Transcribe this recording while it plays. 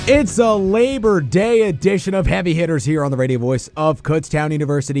It's a Labor Day edition of Heavy Hitters here on the radio voice of Kutztown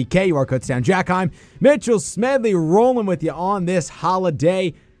University, KUR Kutztown. Jack Heim, Mitchell Smedley rolling with you on this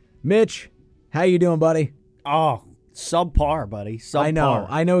holiday. Mitch, how you doing, buddy? Oh, subpar, buddy. Subpar.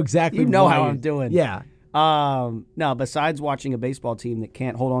 I know exactly. You know how I'm doing. Yeah. No, besides watching a baseball team that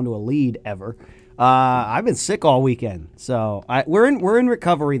can't hold on to a lead ever, I've been sick all weekend. So we're in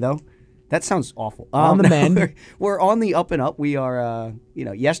recovery though. That sounds awful. On the mend. We're on the up and up. We are,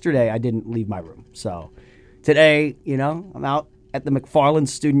 yesterday I didn't leave my room. So today, I'm out at the McFarland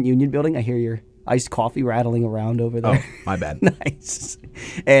Student Union building. I hear your iced coffee rattling around over there. Oh, my bad. Nice.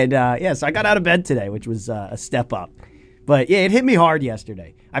 And, so I got out of bed today, which was a step up. But, yeah, it hit me hard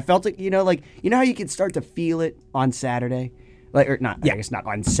yesterday. I felt it, how you can start to feel it on Saturday? I guess not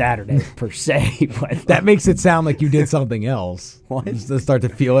on Saturday per se, but that makes it sound like you did something else. What? Just to start to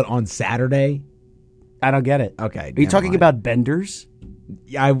feel it on Saturday? I don't get it. Okay. Are you talking about benders?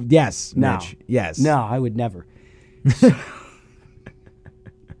 Yes, No. Mitch. Yes. No, I would never. The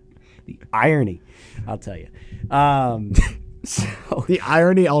irony, I'll tell you. The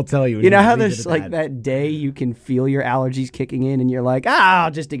irony, I'll tell you. You know how there's like that day you can feel your allergies kicking in and you're like,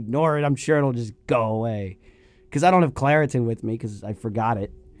 I'll just ignore it. I'm sure it'll just go away. Because I don't have Claritin with me because I forgot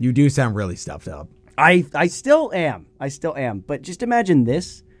it. You do sound really stuffed up. I still am. But just imagine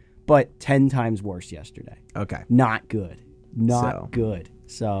this, but 10 times worse yesterday. Okay. Not good. Not good.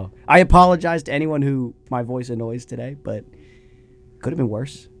 So I apologize to anyone who my voice annoys today, but could have been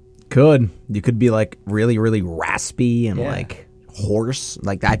worse. You could be like really, really raspy and like hoarse.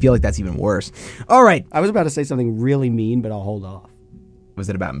 Like I feel like that's even worse. All right. I was about to say something really mean, but I'll hold off. Was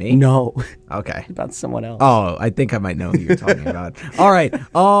it about me? No. Okay. About someone else. Oh, I think I might know who you're talking about. All right.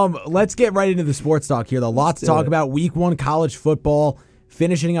 Let's get right into the sports talk here. There's a lot to talk about. Week 1 college football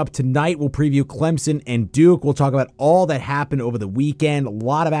finishing up tonight. We'll preview Clemson and Duke. We'll talk about all that happened over the weekend. A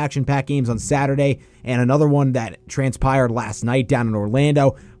lot of action-packed games on Saturday and another one that transpired last night down in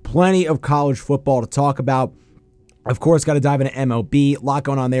Orlando. Plenty of college football to talk about. Of course, got to dive into MLB. A lot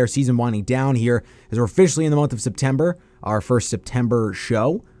going on there. Season winding down here as we're officially in the month of September. Our first September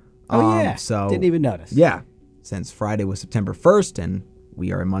show. Oh, yeah. So didn't even notice. Yeah. Since Friday was September 1st, and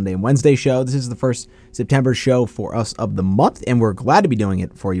we are a Monday and Wednesday show. This is the first September show for us of the month, and we're glad to be doing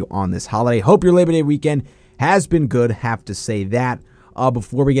it for you on this holiday. Hope your Labor Day weekend has been good. Have to say that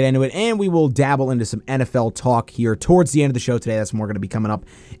before we get into it. And we will dabble into some NFL talk here towards the end of the show today. That's more going to be coming up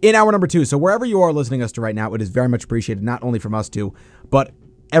in hour number 2. So wherever you are listening to us to right now, it is very much appreciated, not only from us two, but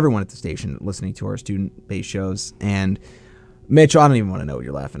everyone at the station listening to our student-based shows. And Mitch, I don't even want to know what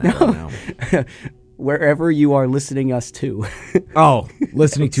you're laughing at right now. Wherever you are listening us to.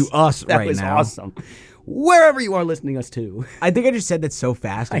 Listening to us right now. That was awesome. Wherever you are listening us to. I think I just said that so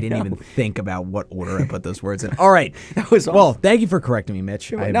fast I didn't even think about what order I put those words in. All right. That was awesome. Well, thank you for correcting me,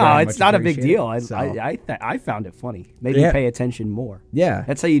 Mitch. No, it's not a big deal. It. I found it funny. Maybe pay attention more. Yeah.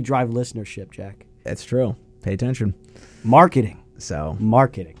 That's how you drive listenership, Jack. That's true. Pay attention. Marketing.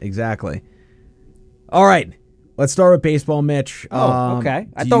 Marketing. Exactly. All right. Let's start with baseball, Mitch. Okay.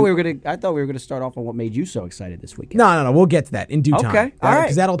 I thought we were gonna start off on what made you so excited this weekend. No. We'll get to that in due time. Okay. All right.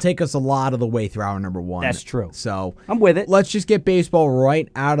 Because that'll take us a lot of the way through hour number 1. That's true. So I'm with it. Let's just get baseball right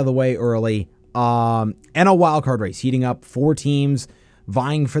out of the way early. And a wildcard race heating up. 4 teams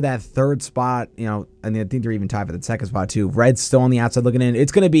vying for that third spot. And I think they're even tied for the second spot too. Reds still on the outside looking in.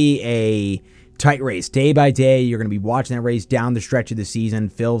 It's going to be a tight race day by day. You're going to be watching that race down the stretch of the season.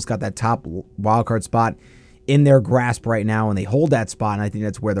 Phil's got that top wildcard spot in their grasp right now, and they hold that spot, and I think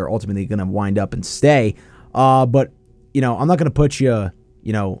that's where they're ultimately going to wind up and stay. But, I'm not going to put you,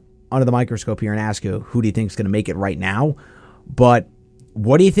 under the microscope here and ask you who do you think is going to make it right now. But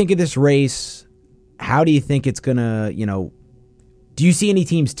what do you think of this race? How do you think it's going to, do you see any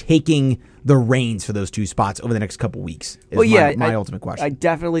teams taking the reins for those 2 spots over the next couple weeks? My ultimate question. I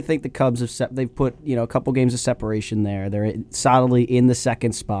definitely think the Cubs they've put, a couple games of separation there. They're solidly in the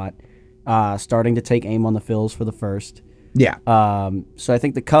second spot. Starting to take aim on the Phils for the first. Yeah. So I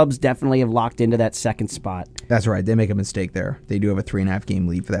think the Cubs definitely have locked into that second spot. That's right. They make a mistake there. They do have a 3.5 game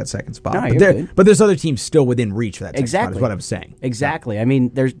lead for that second spot. No, but there's other teams still within reach for that second spot, is what I'm saying. Exactly. I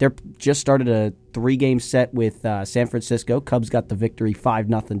mean, they're just started a 3-game set with San Francisco. Cubs got the victory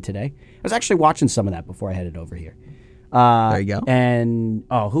 5-0 today. I was actually watching some of that before I headed over here. There you go. And,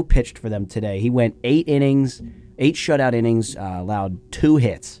 who pitched for them today? He went 8 innings. 8 shutout innings, allowed 2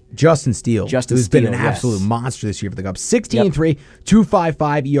 hits. Justin Steele, who's been an absolute monster this year for the Cubs. 16-3,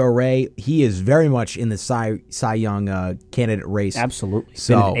 2.55 ERA. He is very much in the Cy Young candidate race. Absolutely. He's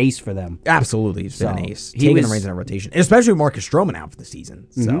been an ace for them. Absolutely. He's been an ace. Taking the reins in that rotation. Especially with Marcus Stroman out for the season.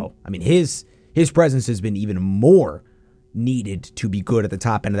 Mm-hmm. So, I mean, his presence has been even more needed to be good at the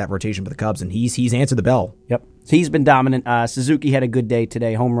top end of that rotation for the Cubs, and he's answered the bell. Yep. So he's been dominant. Suzuki had a good day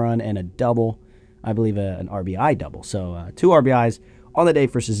today, home run and a double. I believe an RBI double. So 2 RBIs on the day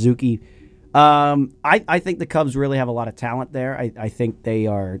for Suzuki. I think the Cubs really have a lot of talent there. I think they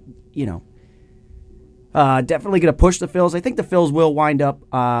are, definitely going to push the Phils. I think the Phils will wind up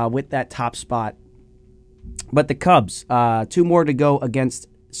with that top spot. But the Cubs, 2 more to go against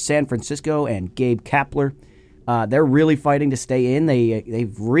San Francisco and Gabe Kapler. They're really fighting to stay in.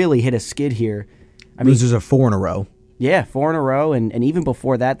 They've really hit a skid here. Losers of 4 in a row. Yeah, 4 in a row, and even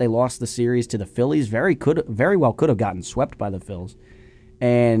before that, they lost the series to the Phillies. Very well could have gotten swept by the Phils.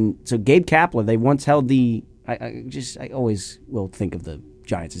 And so Gabe Kapler, they once held the. I always will think of the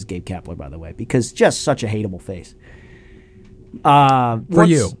Giants as Gabe Kapler, by the way, because just such a hateable face.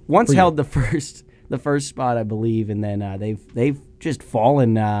 Once held the first spot, I believe, and then they've just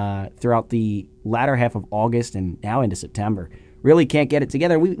fallen throughout the latter half of August and now into September. Really can't get it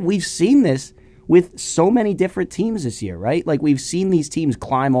together. We've seen this with so many different teams this year, right? Like, we've seen these teams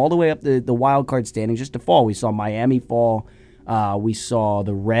climb all the way up the wild card standings just to fall. We saw Miami fall. We saw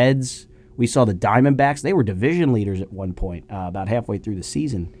the Reds. We saw the Diamondbacks. They were division leaders at one point, about halfway through the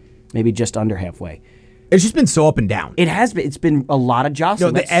season, maybe just under halfway. It's just been so up and down. It has been. It's been a lot of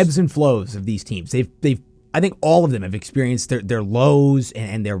jostling. The ebbs and flows of these teams. They've. I think all of them have experienced their lows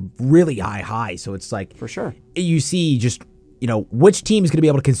and their really high highs. So it's like, for sure, you see just. Which team is going to be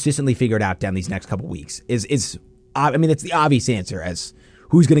able to consistently figure it out down these next couple weeks? That's the obvious answer as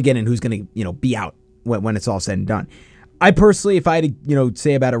who's going to get in, who's going to, be out when it's all said and done. I personally, if I had to,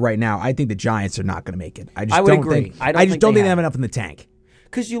 say about it right now, I think the Giants are not going to make it. I would agree. I just don't think they have enough in the tank.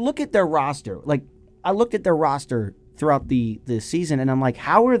 Because you look at their roster, like I looked at their roster throughout the season, and I'm like,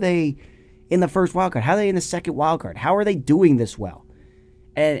 how are they in the first wild card? How are they in the second wild card? How are they doing this well?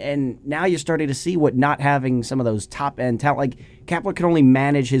 And now you're starting to see what not having some of those top end talent, like Kapler can only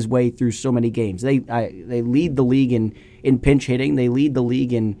manage his way through so many games. They lead the league in pinch hitting. They lead the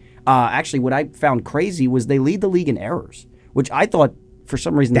league in actually what I found crazy was they lead the league in errors, which I thought for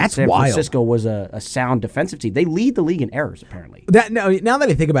some reason San Francisco was a sound defensive team. They lead the league in errors apparently. Now that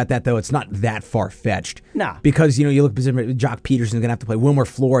I think about that though, it's not that far fetched. Nah, because you look at Jock Peterson's going to have to play. Wilmer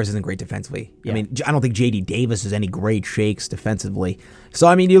Flores isn't great defensively. Yeah. I don't think J.D. Davis is any great shakes defensively.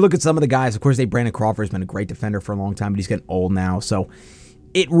 So you look at some of the guys. Of course, Brandon Crawford's been a great defender for a long time, but he's getting old now. So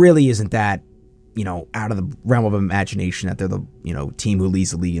it really isn't that out of the realm of imagination that they're the team who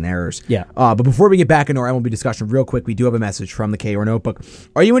leads the league in errors. Yeah. But before we get back into our MLB discussion, real quick, we do have a message from the KR Notebook.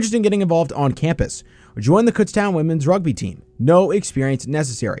 Are you interested in getting involved on campus? Join the Kutztown women's rugby team. No experience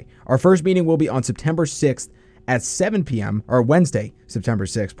necessary. Our first meeting will be on September 6th at 7 p.m., or Wednesday, September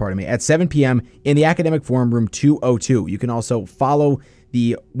 6th, at 7 p.m. in the Academic Forum, room 202. You can also follow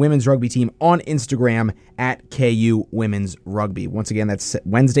the women's rugby team on Instagram at KU Women's Rugby. Once again, that's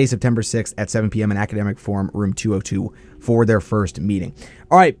Wednesday, September 6th at 7 p.m. in Academic Forum, room 202 for their first meeting.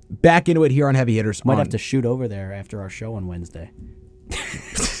 All right, back into it here on Heavy Hitters. Might have to shoot over there after our show on Wednesday.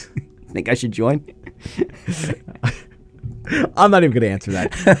 Think I should join? I'm not even going to answer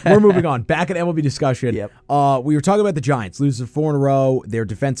that. We're moving on. Back at MLB discussion. Yep. We were talking about the Giants. Losing 4 in a row. Their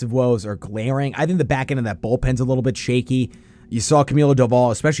defensive woes are glaring. I think the back end of that bullpen's a little bit shaky. You saw Camilo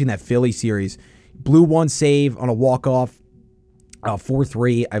Doval, especially in that Philly series, blew one save on a walk-off,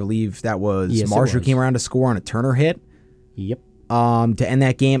 4-3. I believe that was Marsh who came around to score on a Turner hit. Yep. To end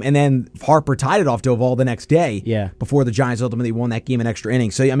that game. And then Harper tied it off Doval the next day. Yeah. Before the Giants ultimately won that game in extra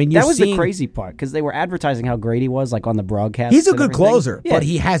innings. So, that was the crazy part because they were advertising how great he was, like on the broadcast. He's a good closer, but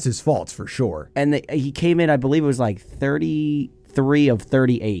he has his faults for sure. And he came in, I believe it was like 33 of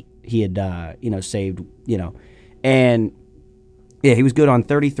 38 he had, saved, and yeah, he was good on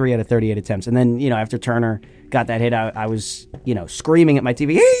 33 out of 38 attempts. And then, after Turner got that hit, I was, screaming at my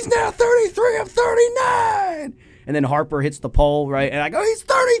TV, he's now 33 of 39. And then Harper hits the pole, right? And I go, he's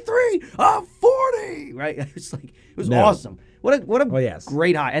 33 of 40, right? It was awesome. What a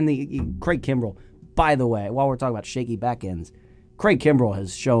great high. And Craig Kimbrell, by the way, while we're talking about shaky back ends, Craig Kimbrell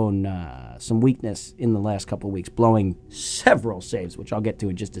has shown some weakness in the last couple of weeks, blowing several saves, which I'll get to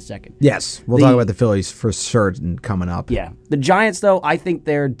in just a second. Yes, we'll talk about the Phillies for certain coming up. Yeah. The Giants, though, I think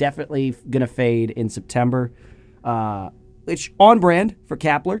they're definitely going to fade in September. Which, on brand for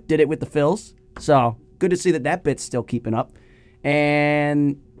Kapler, did it with the Phils. So, good to see that bit's still keeping up.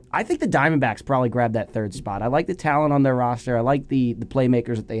 And I think the Diamondbacks probably grabbed that third spot. I like the talent on their roster. I like the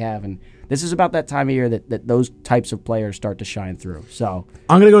playmakers that they have. And this is about that time of year that those types of players start to shine through. So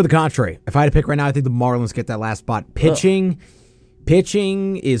I'm going to go to the contrary. If I had to pick right now, I think the Marlins get that last spot. Pitching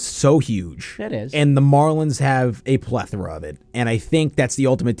is so huge. It is. And the Marlins have a plethora of it. And I think that's the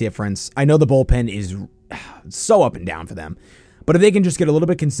ultimate difference. I know the bullpen is so up and down for them. But if they can just get a little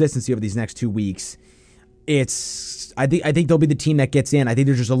bit of consistency over these next 2 weeks, I think they'll be the team that gets in. I think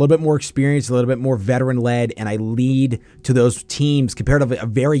they're just a little bit more experienced, a little bit more veteran-led, and I lead to those teams compared to a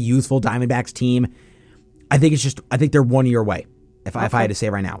very youthful Diamondbacks team. I think they're 1 year away. If I had to say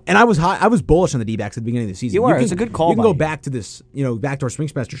right now, and I was bullish on the D-backs at the beginning of the season. You were. It's a good call. You can go back to this, back to our spring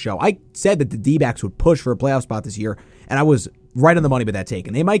semester show. I said that the D-backs would push for a playoff spot this year, and I was right on the money with that take.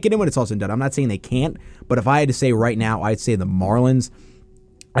 And they might get in when it's all said and done. I'm not saying they can't, but if I had to say right now, I'd say the Marlins.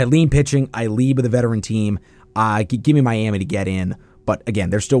 I lean pitching. I lead with a veteran team. Give me Miami to get in, but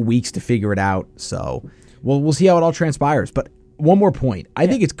again, there's still weeks to figure it out. So we'll see how it all transpires. But one more point, I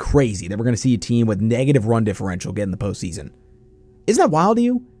think it's crazy that we're going to see a team with negative run differential get in the postseason. Isn't that wild to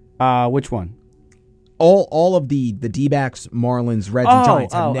you? Which one? All of the D-backs, Marlins, Reds, and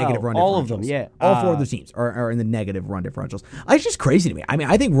Giants have negative run differentials. All of them, yeah. All four of those teams are in the negative run differentials. It's just crazy to me. I mean,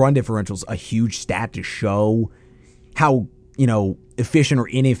 I think run differential's a huge stat to show how efficient or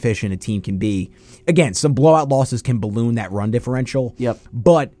inefficient a team can be. Again, some blowout losses can balloon that run differential. Yep.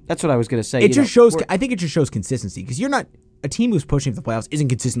 But that's what I was going to say. It just shows. I think it just shows consistency because you're not a team who's pushing for the playoffs isn't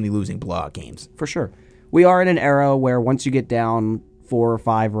consistently losing blowout games. For sure. We are in an era where once you get down 4 or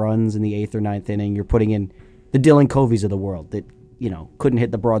 5 runs in the 8th or 9th inning, you're putting in the Dylan Coveys of the world that, couldn't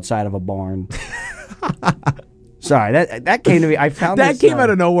hit the broadside of a barn. Sorry, that came to me. I found that came out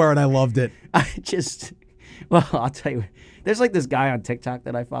of nowhere and I loved it. I'll tell you, there's like this guy on TikTok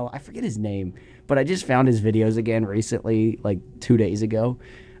that I follow. I forget his name, but I just found his videos again recently, like 2 days ago.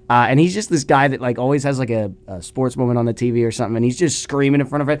 And he's just this guy that like always has like a sports moment on the TV or something, and he's just screaming in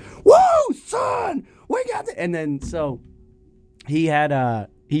front of it, "Whoa, son! We got it!" And then so he had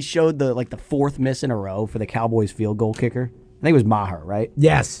he showed the 4th miss in a row for the Cowboys field goal kicker. I think it was Maher, right?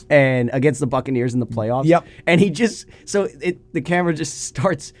 Yes. And against the Buccaneers in the playoffs. Yep. And he just the camera just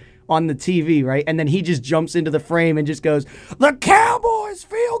starts on the TV, right? And then he just jumps into the frame and just goes, "The Cowboys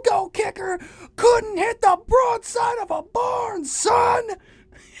field goal kicker couldn't hit the broadside of a barn, son."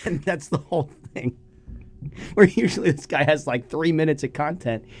 And that's the whole thing. Where usually this guy has like 3 minutes of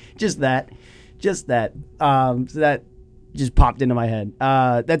content. Just that. So that just popped into my head.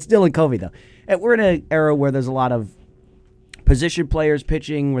 That's Dylan Covey, though. And we're in an era where there's a lot of position players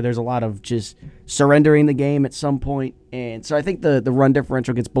pitching, where there's a lot of just surrendering the game at some point. And so I think the run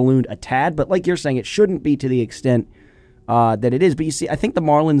differential gets ballooned a tad. But like you're saying, it shouldn't be to the extent that it is. But you see, I think the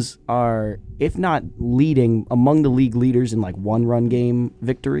Marlins are, if not leading, among the league leaders in like 1-run game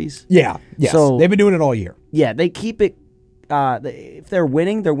victories. Yeah. Yes. So they've been doing it all year. Yeah, they keep it. If they're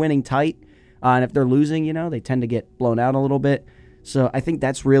winning tight. And if they're losing, they tend to get blown out a little bit. So I think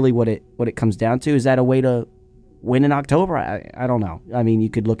that's really what it comes down to. Is that a way to win in October? I don't know. I mean, you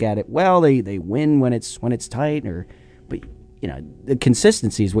could look at it. Well, they win when it's tight, but the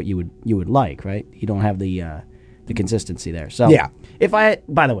consistency is what you would like, right? You don't have the consistency there. So yeah.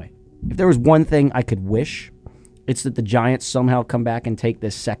 By the way, if there was one thing I could wish, it's that the Giants somehow come back and take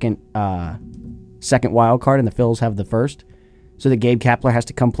this second wild card, and the Phils have the first. So that Gabe Kapler has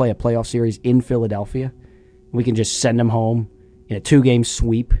to come play a playoff series in Philadelphia. We can just send him home in a 2-game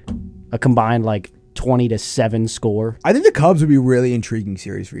sweep, a combined 20-7 score. I think the Cubs would be a really intriguing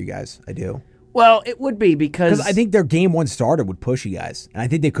series for you guys. I do. Well, it would be because I think their Game 1 starter would push you guys. And I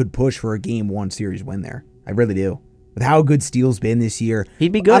think they could push for a Game 1 series win there. I really do. With how good Steele's been this year.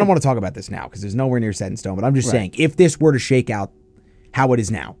 He'd be good. I don't want to talk about this now because there's nowhere near set in stone. But I'm just saying, if this were to shake out how it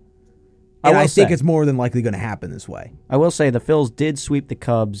is now, and I think it's more than likely going to happen this way. I will say the Phils did sweep the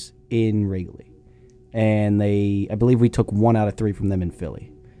Cubs in Wrigley. And I believe we took 1 out of 3 from them in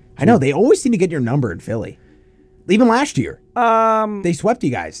Philly. I know. They always seem to get your number in Philly. Even last year. They swept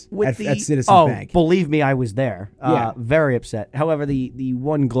you guys at Citizens Bank. Believe me, I was there. Yeah. Very upset. However, the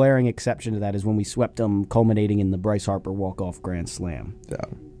one glaring exception to that is when we swept them, culminating in the Bryce Harper walk-off grand slam. So.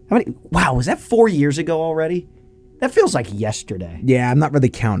 Wow, was that 4 years ago already? That feels like yesterday. Yeah, I'm not really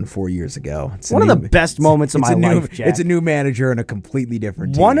counting 4 years ago. It's one of the best moments of my life, Jack. It's a new manager and a completely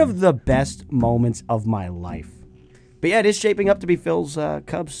different team. One of the best moments of my life. But yeah, it is shaping up to be Phil's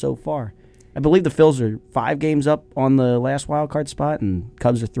Cubs so far. I believe the Phils are 5 games up on the last wild card spot, and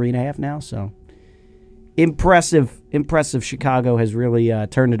Cubs are 3.5 now. So impressive. Chicago has really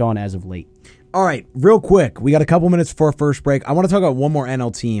turned it on as of late. All right, real quick, we got a couple minutes for our first break. I want to talk about one more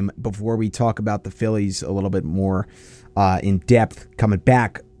NL team before we talk about the Phillies a little bit more in depth coming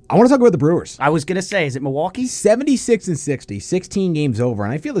back. I want to talk about the Brewers. I was going to say, is it Milwaukee? 76-60, 16 games over,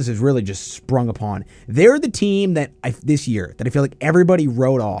 and I feel this is really just sprung upon. They're the team that this year that I feel like everybody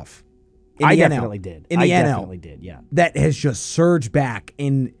wrote off. I definitely did. In the NL. Definitely did, yeah. That has just surged back,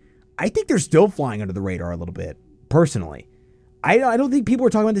 and I think they're still flying under the radar a little bit, personally. I don't think people are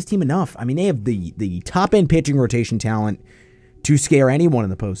talking about this team enough. I mean, they have the top-end pitching rotation talent to scare anyone in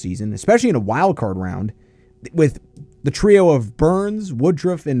the postseason, especially in a wild card round, with the trio of Burns,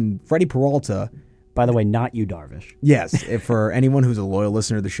 Woodruff, and Freddie Peralta. By the way, not you, Darvish. Yes, if for anyone who's a loyal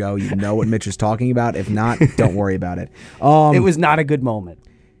listener to the show, you know what Mitch is talking about. If not, don't worry about it. It was not a good moment.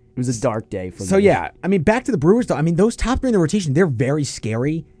 It was a dark day for me. So, yeah, I mean, back to the Brewers, though. I mean, those top three in the rotation, they're very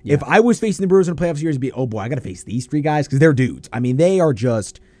scary. Yeah. If I was facing the Brewers in a playoff series, it'd be, oh, boy, I got to face these three guys because they're dudes. I mean, they are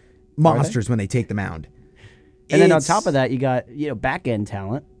just monsters when they take the mound. And then on top of that, you got back-end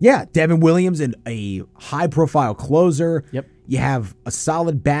talent. Yeah, Devin Williams and a high-profile closer. Yep. You have a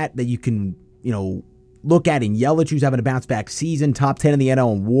solid bat that you can, look at in Yelich, who's having a bounce-back season, top 10 in the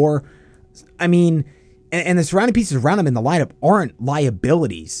NL in WAR. I mean, and the surrounding pieces around him in the lineup aren't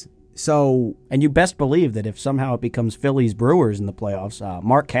liabilities. So, and you best believe that if somehow it becomes Phillies Brewers in the playoffs,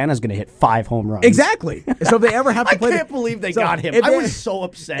 Mark Canha's going to hit 5 home runs. Exactly. So if they ever have to play, I can't believe they got him. I was so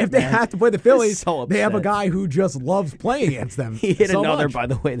upset. If they have to play the Phillies, they have a guy who just loves playing against them. He hit another, much. By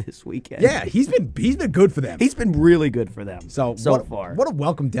the way, this weekend. Yeah, he's been good for them. He's been really good for them. So far. What a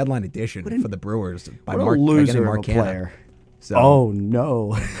welcome deadline addition for the Brewers by Mark Canha. Player. So. Oh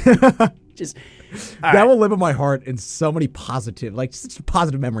no. Just. That will live in my heart in so many positive, such a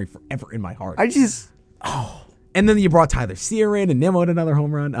positive memory forever in my heart. And then you brought Tyler Sear in, and Nimmo had another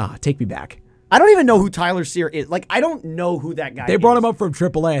home run. Take me back. I don't even know who Tyler Sear is. I don't know who that guy is. They brought him up from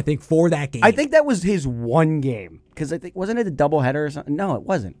AAA, I think, for that game. I think that was his one game. Because wasn't it a doubleheader or something? No, it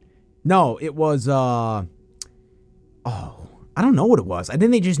wasn't. No, it was, I don't know what it was. I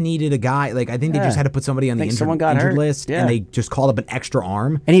think they just needed a guy. I think they just had to put somebody on the injured list, and they just called up an extra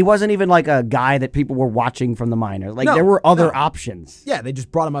arm. And he wasn't even a guy that people were watching from the minors. There were other options. Yeah, they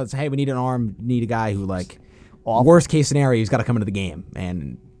just brought him out and said, hey, we need an arm, need a guy who, worst case scenario, he's got to come into the game.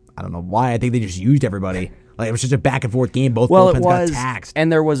 And I don't know why. I think they just used everybody. It was just a back and forth game. Both bullpens got taxed. And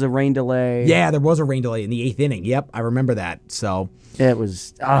there was a rain delay. Yeah, there was a rain delay in the 8th inning. Yep, I remember that. So it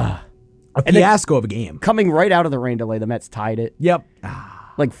was... A fiasco of a game. Coming right out of the rain delay, the Mets tied it. Yep.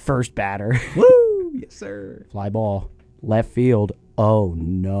 First batter. Woo! Yes, sir. Fly ball. Left field. Oh,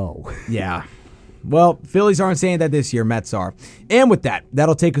 no. Yeah. Well, Phillies aren't saying that this year. Mets are. And with that,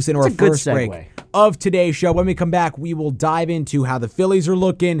 that'll take us into our first break of today's show. When we come back, we will dive into how the Phillies are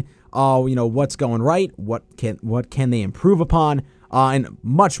looking, what's going right, what can they improve upon, and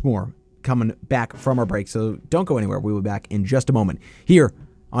much more coming back from our break. So don't go anywhere. We will be back in just a moment here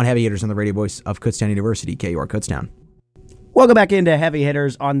on Heavy Hitters on the radio voice of Kutztown University, KUR Kutztown. Welcome back into Heavy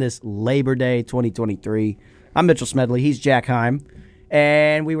Hitters on this Labor Day 2023. I'm Mitchell Smedley. He's Jack Heim.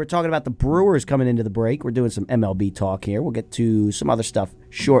 And we were talking about the Brewers coming into the break. We're doing some MLB talk here. We'll get to some other stuff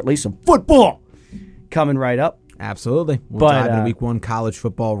shortly. Some football coming right up. Absolutely. We'll dive into Week 1 college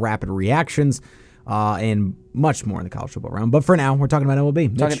football rapid reactions and much more in the college football round. But for now, we're talking about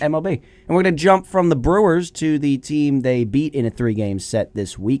MLB. Talking MLB. And we're going to jump from the Brewers to the team they beat in a 3-game set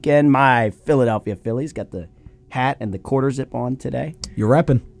this weekend. My Philadelphia Phillies got the hat and the quarter zip on today. You're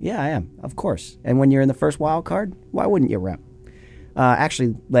repping. Yeah, I am, of course. And when you're in the first wild card, why wouldn't you rep?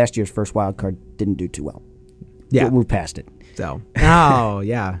 Actually, last year's first wild card didn't do too well. Yeah. We'll move past it. So,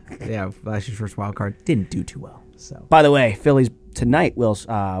 yeah. Last year's first wild card didn't do too well. So, by the way, Phillies tonight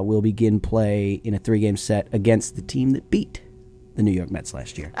will begin play in a 3-game set against the team that beat the New York Mets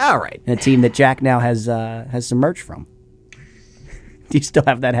last year. All right. And a team that Jack now has some merch from. Do you still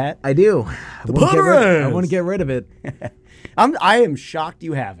have that hat? I do. I want to get rid of it. I am shocked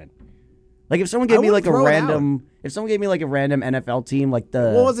you haven't. If someone gave me a random NFL team Well,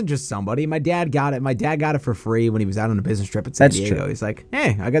 it wasn't just somebody. My dad got it. My dad got it for free when he was out on a business trip in San Diego. True. He's like,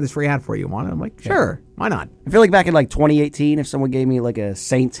 "Hey, I got this free hat for you. Want it?" I'm like, "Sure, why not?" I feel like back in 2018, if someone gave me a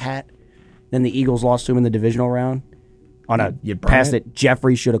Saints hat, then the Eagles lost to him in the divisional round on a pass that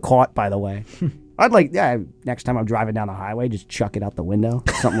Jeffrey should have caught. By the way, I'd next time I'm driving down the highway, just chuck it out the window,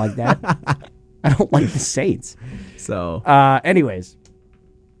 something like that. I don't like the Saints. So, anyways.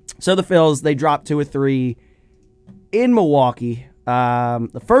 So the Phils, they dropped 2-3 in Milwaukee.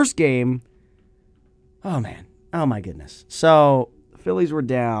 The first game, oh man, oh my goodness. So the Phillies were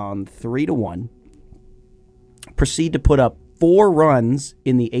down 3-1. Proceed to put up 4 runs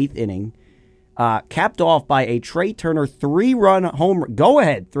in the 8th inning, capped off by a Trey Turner 3-run home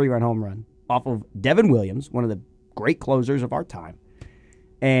run off of Devin Williams, one of the great closers of our time,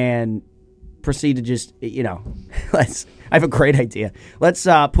 and proceed to just, I have a great idea. Let's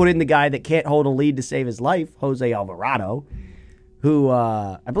put in the guy that can't hold a lead to save his life, Jose Alvarado, who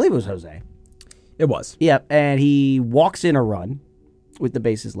I believe it was Jose. It was. Yep, and he walks in a run with the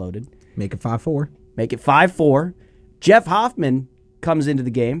bases loaded. Make it 5-4. Make it 5-4. Jeff Hoffman comes into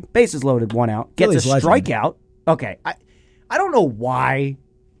the game, bases loaded, 1 out, gets a strikeout. Okay, I don't know why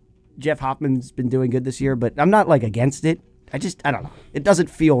Jeff Hoffman's been doing good this year, but I'm not like against it. I don't know. It doesn't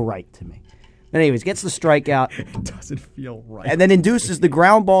feel right to me. But anyways, gets the strikeout. It doesn't feel right. And then induces the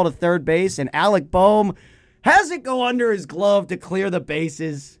ground ball to third base, and Alec Boehm has it go under his glove to clear the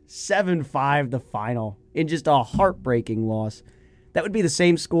bases. 7-5 the final in just a heartbreaking loss. That would be the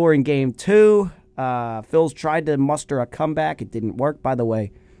same score in Game 2. Phils tried to muster a comeback. It didn't work, by the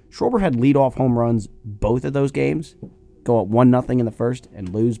way. Schwarber had leadoff home runs both of those games. Go up 1-0 in the first and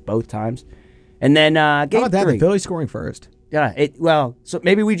lose both times. And then Game 3. How about that? The Phillies scoring first. Yeah, so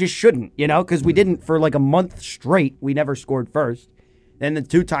maybe we just shouldn't, because we didn't for like a month straight. We never scored first. Then the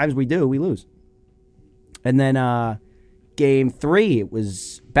 2 times we do, we lose. And then Game 3, it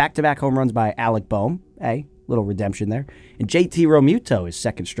was back-to-back home runs by Alec Boehm. Hey, little redemption there. And JT Realmuto, his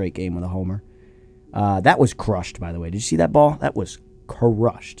second straight game with a homer. That was crushed, by the way. Did you see that ball? That was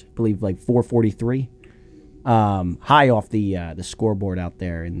crushed. I believe like 443. High off the scoreboard out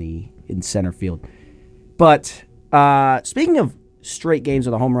there in center field. But speaking of straight games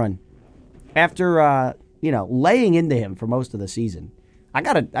with a home run, after laying into him for most of the season, I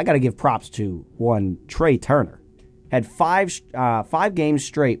gotta give props to one Trey Turner. Had five games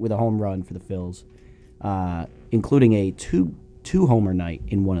straight with a home run for the Phils, including a two homer night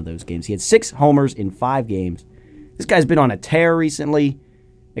in one of those games. He had 6 homers in 5 games. This guy's been on a tear recently.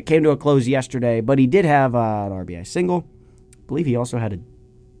 It came to a close yesterday, but he did have an RBI single. I believe he also had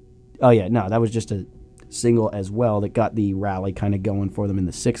that was just a single as well that got the rally kind of going for them in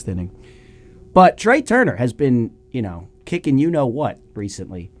the 6th inning. But Trey Turner has been, kicking you-know-what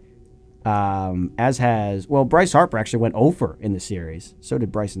recently. As has, Bryce Harper actually went 0 in the series. So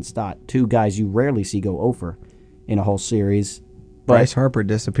did Bryson Stott. 2 guys you rarely see go 0 in a whole series. But Bryce Harper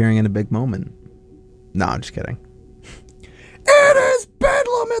disappearing in a big moment. No, I'm just kidding. It is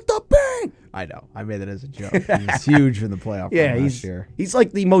Bedlam at the bank! I know. I made it as a joke. He was huge in the playoff run last year. He's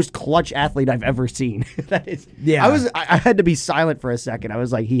like the most clutch athlete I've ever seen. That is. Yeah. I had to be silent for a second. I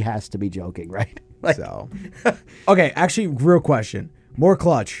was like, he has to be joking, right? Okay, actually, real question. More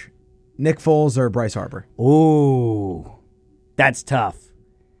clutch, Nick Foles or Bryce Harper? Ooh, that's tough.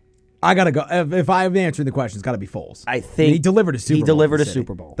 I gotta go. If I'm answering the question, it's got to be Foles. I think he delivered a Super Bowl. He delivered a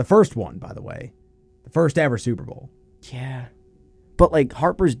Super Bowl. The first one, by the way. The first ever Super Bowl. Yeah. But,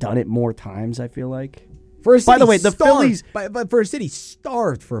 Harper's done it more times, I feel like. By the way, the Phillies... But for a city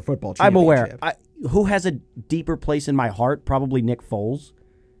starved for a football championship. I'm aware. Who has a deeper place in my heart? Probably Nick Foles.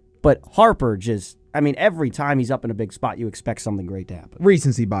 But Harper just... every time he's up in a big spot, you expect something great to happen.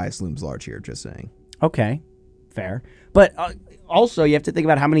 Recency bias looms large here, just saying. Okay. Fair. But also, you have to think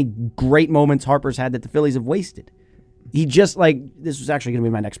about how many great moments Harper's had that the Phillies have wasted. He just, this was actually going to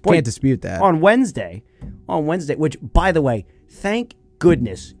be my next point. Can't dispute that. On Wednesday, which, by the way, thank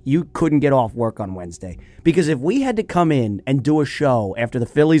goodness you couldn't get off work on Wednesday. Because if we had to come in and do a show after the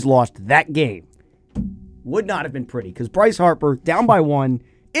Phillies lost that game, would not have been pretty. Because Bryce Harper, down by 1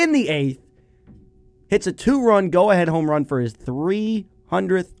 in the 8th, hits a 2-run go-ahead home run for his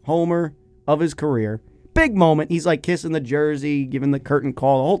 300th homer of his career. Big moment. He's kissing the jersey, giving the curtain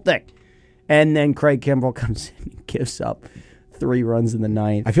call, the whole thing. And then Craig Kimbrell comes in and gives up 3 runs in the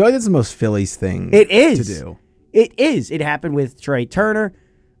 9th. I feel like that's the most Phillies thing it is. to do. It is. It happened with Trey Turner.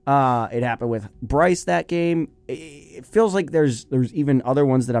 It happened with Bryce that game. It feels like there's even other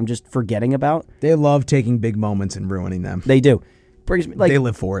ones that I'm just forgetting about. They love taking big moments and ruining them. They do. Brings me, they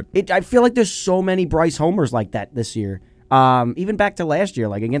live for it. I feel like there's so many Bryce homers like that this year. Even back to last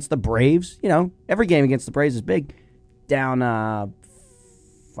year, against the Braves. Every game against the Braves is big. Down, I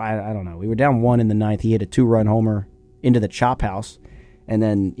don't know. We were down 1 in the 9th. He hit a 2-run homer into the chop house, and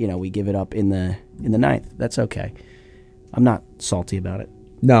then we give it up in the 9th. That's okay. I'm not salty about it.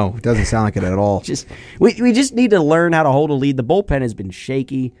 No, it doesn't sound like it at all. We just need to learn how to hold a lead. The bullpen has been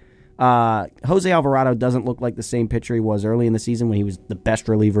shaky. Jose Alvarado doesn't look like the same pitcher he was early in the season when he was the best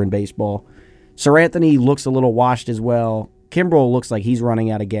reliever in baseball. Sir Anthony looks a little washed as well. Kimbrell looks like he's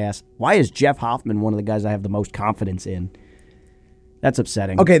running out of gas. Why is Jeff Hoffman one of the guys I have the most confidence in? That's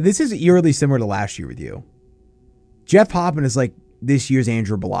upsetting. Okay, this is eerily similar to last year with you. Jeff Hoffman is like this year's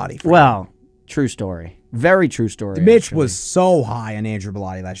Andrew Bellotti. Well, true story. Very true story. Mitch actually was so high on Andrew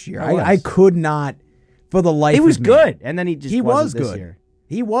Bellotti last year. I could not, for the life of me. He was good, and then he was good. This year.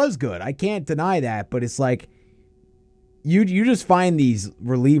 He was good. I can't deny that, but it's like you just find these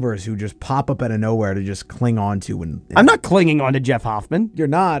relievers who just pop up out of nowhere to just cling on to. I'm not clinging on to Jeff Hoffman. You're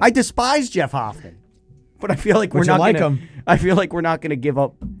not. I despise Jeff Hoffman, but I feel like we're not like gonna, him. I feel like we're not going to give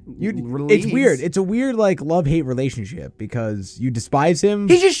up release. It's weird. It's a weird love-hate relationship because you despise him.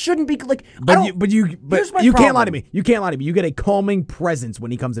 He just shouldn't be like. But you here's my can't lie problem. to me. You can't lie to me. You get a calming presence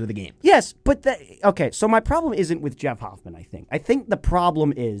when he comes into the game. Yes, but okay. So my problem isn't with Jeff Hoffman. I think the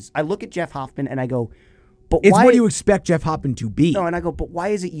problem is I look at Jeff Hoffman and I go, but It's why? what you expect Jeff Hoffman to be. No, and I go, but why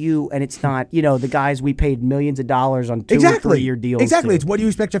is it you and it's not the guys we paid millions of dollars on 2 or 3 year deals? Exactly. to? It's what you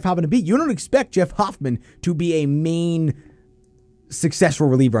expect Jeff Hoffman to be. You don't expect Jeff Hoffman to be a main successful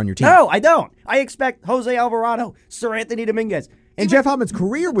reliever on your team. No, I don't. I expect Jose Alvarado, Sir Anthony Dominguez, And Jeff Hoffman's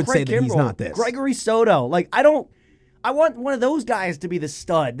career would say that he's not this. Gregory Soto. I want one of those guys to be the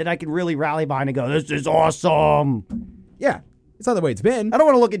stud that I can really rally behind and go, this is awesome. Yeah. It's not the way it's been. I don't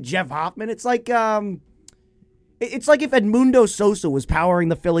want to look at Jeff Hoffman. It's like if Edmundo Sosa was powering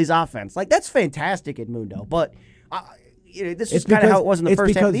the Phillies offense. That's fantastic, Edmundo. But this is kind of how it was in the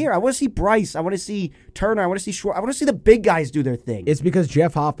first half of the year. I want to see Bryce. I want to see Turner. I want to see Schwartz. I want to see the big guys do their thing. It's because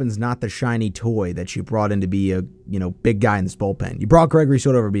Jeff Hoffman's not the shiny toy that you brought in to be a big guy in this bullpen. You brought Gregory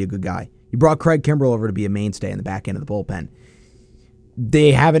Soto over to be a good guy. You brought Craig Kimbrell over to be a mainstay in the back end of the bullpen.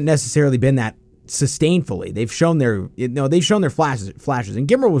 They haven't necessarily been that sustainedly. They've shown their flashes, and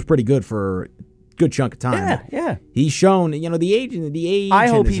Kimbrell was pretty good for a good chunk of time. Yeah. He's shown the age. I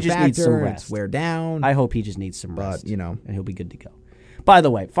hope and he it's a just needs some factor, rest. It's wear down. I hope he just needs some rest. But and he'll be good to go. By the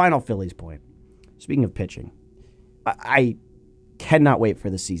way, final Phillies point. Speaking of pitching, I cannot wait for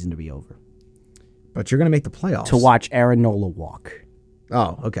the season to be over. But you're going to make the playoffs. To watch Aaron Nola walk.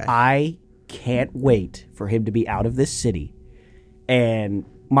 Oh, okay. I can't wait for him to be out of this city. And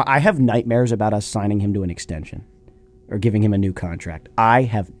I have nightmares about us signing him to an extension or giving him a new contract. I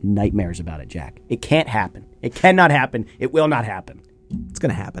have nightmares about it, Jack. It can't happen. It cannot happen. It will not happen. It's going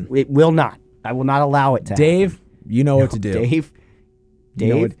to happen. It will not. I will not allow it to Dave, happen. you know what to do.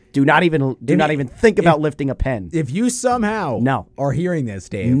 Dave, do not even think about lifting a pen. If you somehow are hearing this,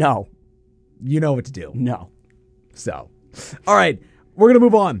 Dave, no, you know what to do. No. So, all right, we're going to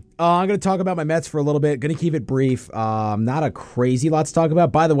move on. I'm going to talk about my Mets for a little bit. Going to keep it brief. Not a crazy lot to talk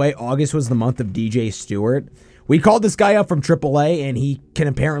about. By the way, August was the month of DJ Stewart. We called this guy up from AAA, and he can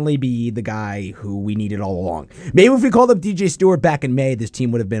apparently be the guy who we needed all along. Maybe if we called up DJ Stewart back in May, this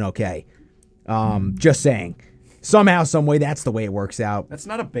team would have been okay. Just saying. Somehow, some way, that's the way it works out. That's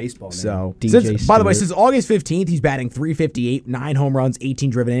not a baseball name. So, DJ by the way, since August 15th, he's batting .358, 9 home runs,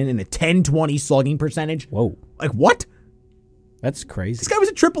 18 driven in, and a .1020 slugging percentage. Whoa. What? That's crazy. This guy was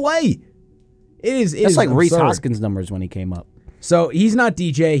at AAA. That's like Reese Hoskins numbers when he came up. So, he's not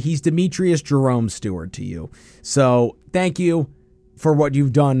DJ. He's Demetrius Jerome Stewart to you. So, thank you for what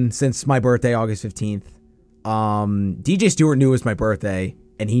you've done since my birthday, August 15th. DJ Stewart knew it was my birthday,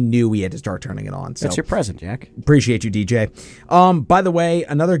 and he knew he had to start turning it on. So that's your present, Jack. Appreciate you, DJ. By the way,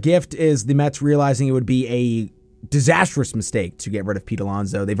 another gift is the Mets realizing it would be a disastrous mistake to get rid of Pete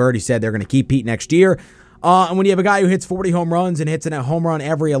Alonso. They've already said they're going to keep Pete next year. And when you have a guy who hits 40 home runs and hits a home run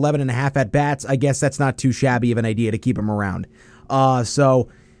every 11 and a half at-bats, I guess that's not too shabby of an idea to keep him around. So,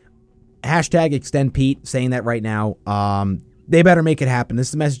 hashtag extend Pete, saying that right now. They better make it happen. This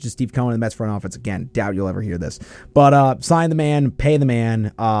is the message to Steve Cohen and the Mets front office. Again, doubt you'll ever hear this. But sign the man, pay the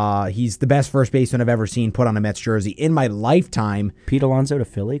man. He's the best first baseman I've ever seen put on a Mets jersey in my lifetime. Pete Alonso to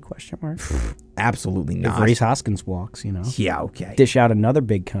Philly, question mark? Absolutely not. If Reese Hoskins walks, Yeah, okay. Dish out another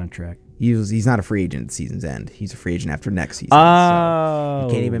big contract. He's not a free agent at season's end. He's a free agent after next season. Oh. So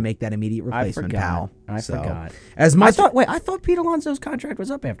you can't even make that immediate replacement, pal. I forgot. I thought Pete Alonso's contract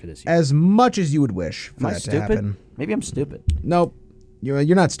was up after this year. As much as you would wish for that to happen. Maybe I'm stupid. Nope.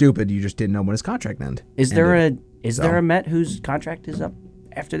 You're not stupid. You just didn't know when his contract ended. Is there a Met whose contract is up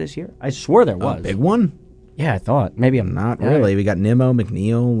after this year? I swore there was. A big one? Yeah, I thought. Maybe I'm not really. We got Nimmo,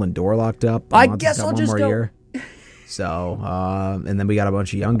 McNeil, Lindor locked up. I guess I'll just go. Year. So, and then we got a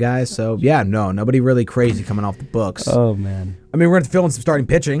bunch of young guys. So, yeah, nobody really crazy coming off the books. Oh, man. I mean, we're going to fill in some starting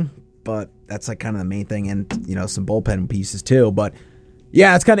pitching, but that's kind of the main thing, and, some bullpen pieces too. But,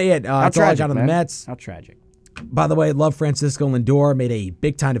 yeah, that's kind of it. That's all I got on the Mets. How tragic. By the way, love Francisco Lindor. Made a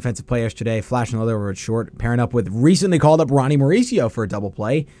big-time defensive play yesterday, flashing the other over at short, pairing up with recently called up Ronnie Mauricio for a double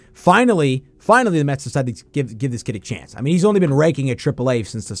play. Finally, the Mets decided to give this kid a chance. I mean, he's only been raking at AAA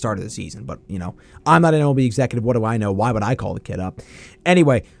since the start of the season, but, I'm not an MLB executive. What do I know? Why would I call the kid up?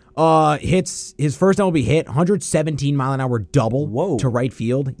 Anyway, hits his first MLB hit, 117-mile-an-hour double to right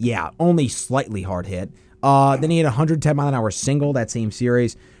field. Yeah, only slightly hard hit. Then he had a 110-mile-an-hour single that same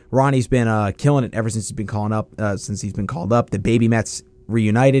series. Ronnie's been killing it ever since he's been called up. The baby Mets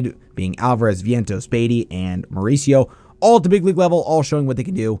reunited, being Alvarez, Vientos, Beatty, and Mauricio, all at the big league level, all showing what they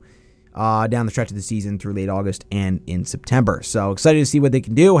can do down the stretch of the season through late August and in September. So excited to see what they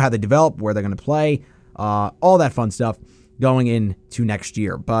can do, how they develop, where they're going to play, all that fun stuff. going into next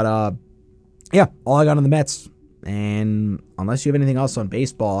year. But yeah, all I got on the Mets. And unless you have anything else on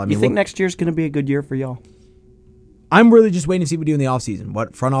baseball, I mean, you think next year's going to be a good year for y'all? I'm really just waiting to see what we do in the offseason.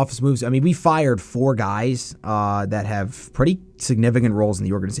 What front office moves. I mean, we fired 4 guys that have pretty significant roles in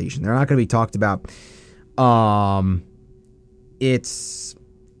the organization. They're not going to be talked about. It's,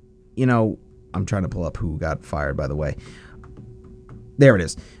 I'm trying to pull up who got fired, by the way. There it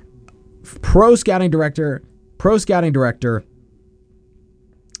is. Pro scouting director,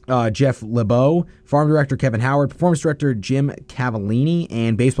 Jeff LeBeau, farm director Kevin Howard, performance director Jim Cavallini,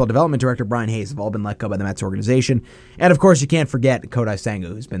 and baseball development director Brian Hayes have all been let go by the Mets organization. And of course, you can't forget Kodai Senga,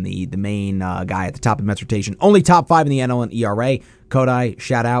 who's been the main guy at the top of the Mets rotation. Only top 5 in the NL and ERA. Kodai,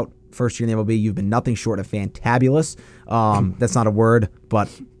 shout out. First year in the MLB, you've been nothing short of fantabulous. That's not a word, but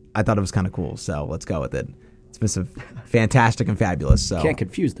I thought it was kind of cool, so let's go with it. It's been some fantastic and fabulous. So can't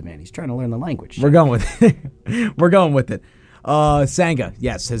confuse the man. He's trying to learn the language. We're going with it. We're going with it. Senga,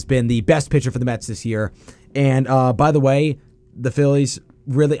 yes, has been the best pitcher for the Mets this year. And by the way, the Phillies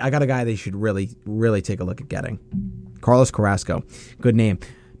really, I got a guy they should really, really take a look at getting. Carlos Carrasco. Good name.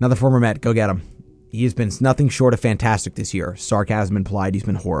 Another former Met. Go get him. He has been nothing short of fantastic this year. Sarcasm implied. He's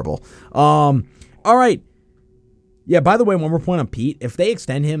been horrible. All right. Yeah, by the way, one more point on Pete. If they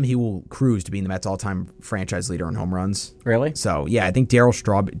extend him, he will cruise to being the Mets' all-time franchise leader in home runs. Really? So, yeah, I think Darryl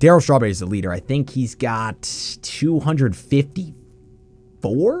Strawberry is the leader. I think he's got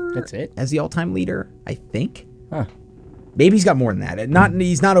 254. That's it? As the all-time leader, I think. Huh. Maybe he's got more than that.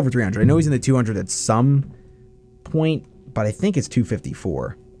 He's not over 300. I know he's in the 200 at some point, but I think it's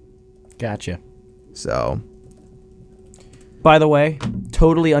 254. Gotcha. So. By the way,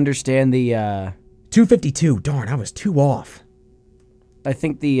 totally understand the... 252. Darn, I was 2 off. I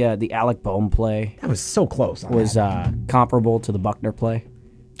think the Alec Boehm play That was so close. was comparable to the Buckner play.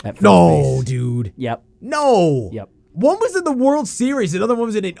 At first No, base. dude. Yep. No. Yep. One was in the World Series. Another one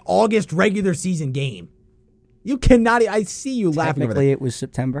was in an August regular season game. You cannot. I see you laughing over Technically, that. it was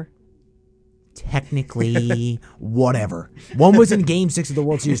September. Technically, whatever. One was in Game 6 of the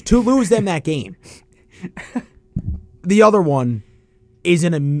World Series to lose them that game. The other one is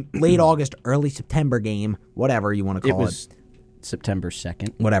in a late August, early September game, whatever you want to call it. Was September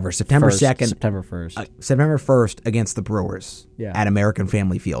 2nd. Whatever, September 2nd. September 1st. September 1st against the Brewers Yeah. at American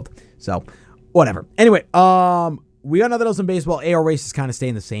Family Field. So, whatever. Anyway, we got nothing else in baseball. AL race is kind of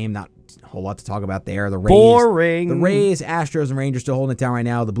staying the same. Not a whole lot to talk about there. The Rays, Boring. The Rays, Astros, and Rangers still holding it down right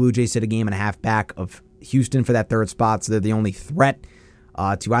now. The Blue Jays sit a game and a half back of Houston for that 3rd spot, so they're the only threat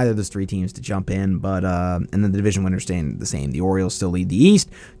to either of those 3 teams to jump in. But and then the division winners staying the same. The Orioles still lead the East.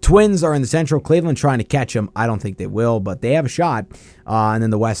 Twins are in the Central. Cleveland trying to catch them. I don't think they will, but they have a shot. And then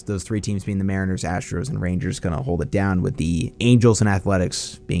the West, those 3 teams being the Mariners, Astros, and Rangers, going to hold it down with the Angels and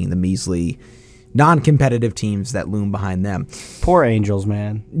Athletics being the measly non-competitive teams that loom behind them. Poor Angels,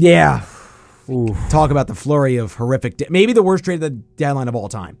 man. Yeah. Oof. Talk about the flurry of horrific... maybe the worst trade of the deadline of all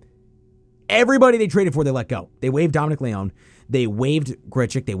time. Everybody they traded for, they let go. They waived Dominic Leone. They waived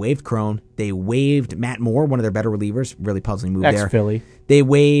Grichuk. They waived Crone. They waived Matt Moore, one of their better relievers. Really puzzling move there. Ex-Philly. They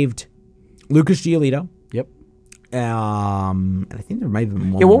waived Lucas Giolito. Yep. And I think there might have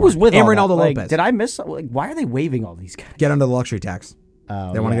been one Yeah, what more. was with and all that? Ronaldo Like, Lopez. did I miss something? Like, why are they waiving all these guys? Get under the luxury tax.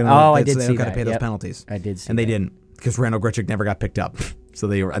 Oh, They want to yeah. get under I so did they see don't got to that. pay those Yep. penalties. I did see And they that. didn't because Randall Grichuk never got picked up. So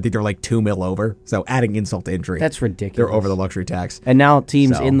I think they're like $2 million over. So adding insult to injury. That's ridiculous. They're over the luxury tax. And now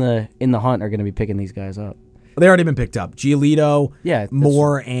teams So. in the hunt are going to be picking these guys up. They already been picked up. Giolito, Yeah, that's-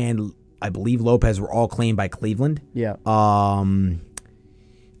 Moore, and I believe Lopez were all claimed by Cleveland. Yeah. I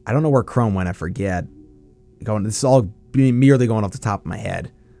don't know where Crone went. I forget. This is all merely going off the top of my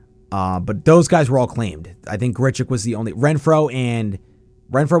head. But those guys were all claimed. I think Grichuk was the only. Renfroe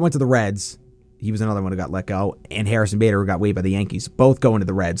went to the Reds. He was another one who got let go. And Harrison Bader, who got waived by the Yankees. Both going to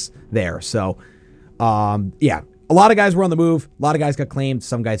the Reds there. So, yeah. A lot of guys were on the move. A lot of guys got claimed.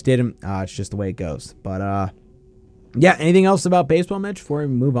 Some guys didn't. It's just the way it goes. But, yeah, anything else about baseball, Mitch, before we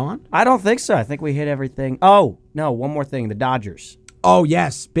move on? I don't think so. I think we hit everything. Oh, no, one more thing. The Dodgers. Oh,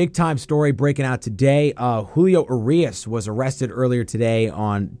 yes. Big time story breaking out today. Julio Urias was arrested earlier today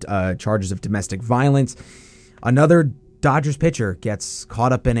on charges of domestic violence. Another Dodgers pitcher gets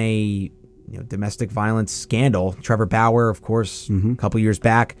caught up in a domestic violence scandal. Trevor Bauer, of course, a couple years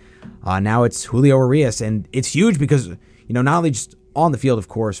back. Now it's Julio Urias, and it's huge because, not only just on the field, of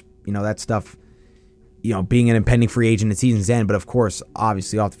course, that stuff, being an impending free agent at season's end, but of course,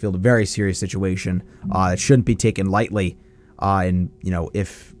 obviously off the field, a very serious situation that shouldn't be taken lightly. And,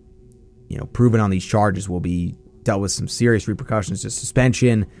 if, proven on these charges, will be dealt with some serious repercussions to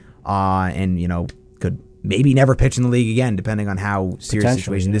suspension and, could maybe never pitch in the league again, depending on how serious the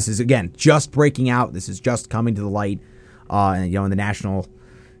situation. Yeah. This is, again, just breaking out. This is just coming to the light. and in the national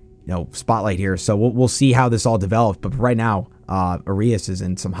spotlight here. So we'll see how this all develops. But right now, Arias is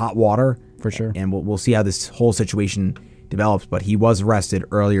in some hot water for sure, and we'll see how this whole situation develops. But he was arrested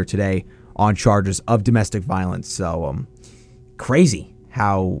earlier today on charges of domestic violence. So crazy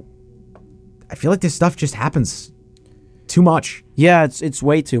how I feel like this stuff just happens too much. Yeah, it's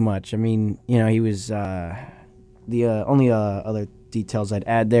way too much. I mean, he was the only other details I'd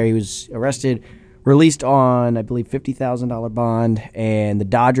add there. He was arrested, released on, I believe, $50,000 bond, and the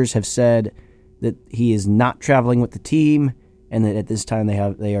Dodgers have said that he is not traveling with the team, and that at this time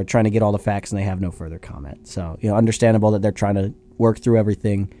they are trying to get all the facts and they have no further comment. So, understandable that they're trying to work through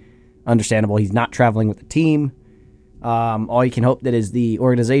everything. Understandable he's not traveling with the team. All you can hope that is the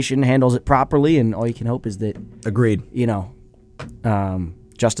organization handles it properly, and all you can hope is that agreed.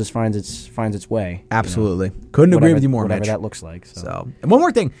 Justice finds its way. Absolutely, couldn't agree with you more. Whatever Mitch. that looks like. So, and one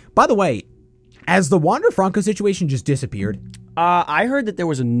more thing, by the way, as the Wander Franco situation just disappeared, I heard that there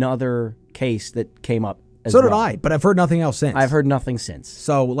was another case that came up. So did I, but I've heard nothing else since. I've heard nothing since.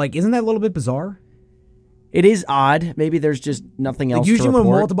 So, isn't that a little bit bizarre? It is odd. Maybe there's just nothing else. Usually, to report.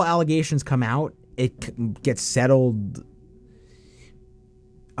 when multiple allegations come out, it gets settled.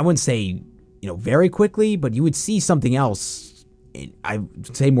 I wouldn't say, very quickly, but you would see something else. I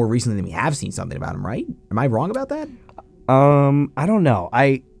would say more recently than we have seen something about him, right? Am I wrong about that? I don't know.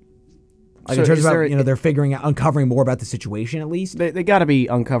 In terms of they're uncovering more about the situation at least. They got to be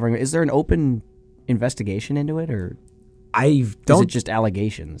uncovering. Is there an open investigation into it, or is it just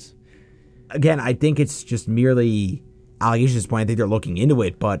allegations? Again, I think it's just merely allegations at this point. I think they're looking into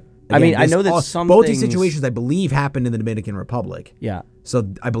it, but again, I know that both these situations, I believe, happened in the Dominican Republic. Yeah.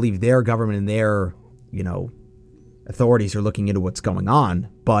 So I believe their government and their, authorities are looking into what's going on.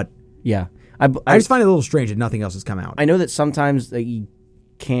 But yeah, I just find it a little strange that nothing else has come out. I know that sometimes you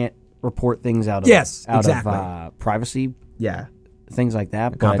can't report things out of privacy. Yeah. Things like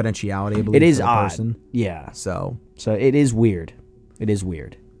that. Confidentiality, I believe, it is for the odd. person. Yeah. So it is weird. It is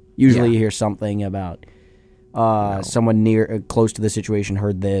weird. Usually you hear something about someone close to the situation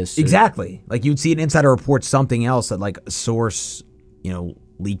heard this. Exactly. You'd see an insider report something else that a source,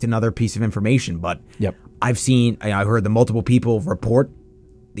 leaked another piece of information. But yep. I heard the multiple people report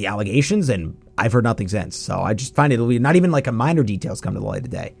the allegations, and I've heard nothing since. So I just find it not even a minor details come to the light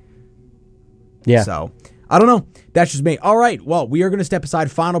today. Yeah. So I don't know. That's just me. All right. Well, we are going to step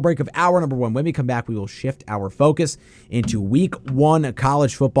aside. Final break of hour number 1. When we come back, we will shift our focus into week 1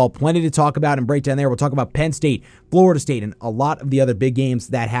 college football. Plenty to talk about and break down there. We'll talk about Penn State, Florida State, and a lot of the other big games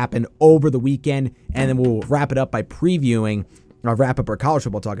that happened over the weekend. And then we'll wrap up our college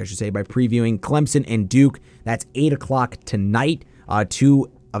football talk, by previewing Clemson and Duke. That's 8 o'clock tonight.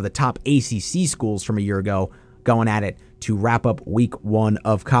 2 of the top ACC schools from a year ago going at it to wrap up week 1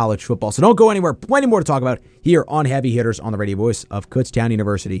 of college football. So don't go anywhere. Plenty more to talk about here on Heavy Hitters on the radio voice of Kutztown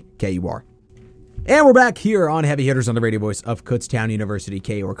University, KUR. And we're back here on Heavy Hitters on the radio voice of Kutztown University,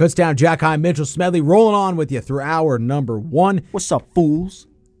 KUR. Kutztown, Jack Heim, Mitchell Smedley rolling on with you through hour number 1. What's up, fools?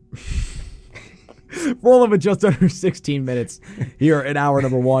 Rolling with just under 16 minutes here in hour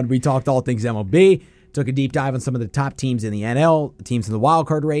number 1. We talked all things MLB. Took a deep dive on some of the top teams in the NL, teams in the wild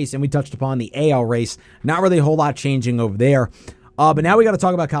card race, and we touched upon the AL race. Not really a whole lot changing over there. But now we got to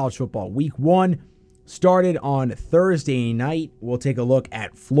talk about college football. Week 1 started on Thursday night. We'll take a look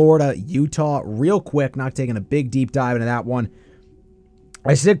at Florida, Utah real quick, not taking a big deep dive into that one.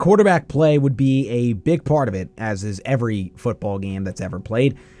 I said quarterback play would be a big part of it, as is every football game that's ever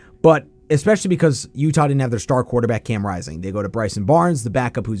played. But especially because Utah didn't have their star quarterback, Cam Rising. They go to Bryson Barnes, the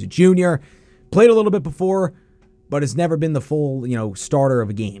backup who's a junior. Played a little bit before, but has never been the full, starter of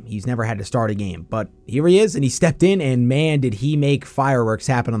a game. He's never had to start a game. But here he is, and he stepped in, and man, did he make fireworks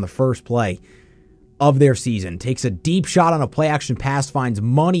happen on the first play of their season. Takes a deep shot on a play-action pass, finds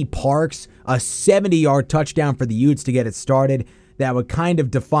Money Parks, a 70-yard touchdown for the Utes to get it started. That would kind of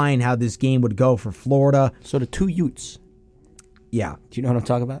define how this game would go for Florida. So the 2 Utes. Yeah. Do you know what I'm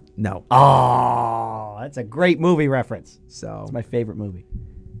talking about? No. Oh, that's a great movie reference. So it's my favorite movie.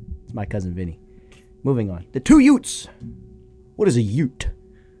 It's my cousin Vinny. Moving on. The 2 Utes. What is a Ute?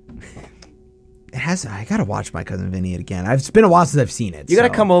 I gotta watch My Cousin Vinny again. It's been a while since I've seen it. You gotta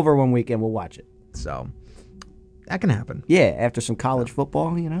come over one weekend. We'll watch it. So that can happen. Yeah, after some college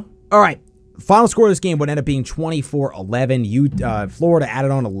football, All right. Final score of this game would end up being 24-11. Florida added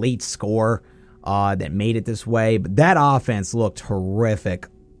on a late score that made it this way, but that offense looked horrific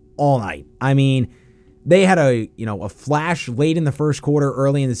all night. I mean, they had a flash late in the first quarter,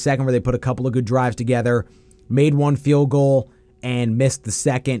 early in the second, where they put a couple of good drives together, made one field goal, and missed the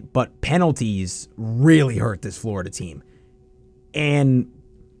second. But penalties really hurt this Florida team. And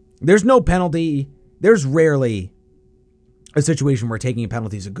there's no penalty. There's rarely a situation where taking a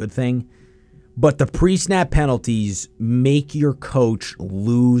penalty is a good thing. But the pre-snap penalties make your coach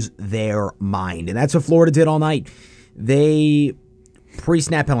lose their mind. And that's what Florida did all night. They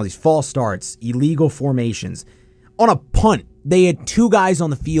pre-snap penalties, false starts, illegal formations. On a punt, they had 2 guys on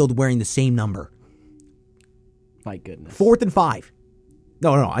the field wearing the same number. My goodness. 4th and 5.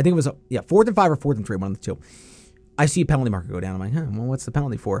 No. I think it was, 4th and 5 or 4th and 3, one of the two. I see a penalty marker go down. I'm like, well, what's the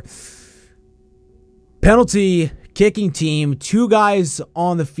penalty for? Penalty, kicking team, 2 guys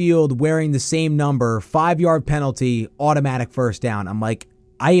on the field wearing the same number, 5-yard penalty, automatic first down. I'm like,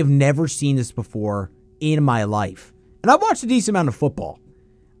 I have never seen this before in my life. And I've watched a decent amount of football.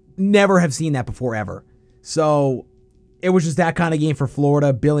 Never have seen that before, ever. So it was just that kind of game for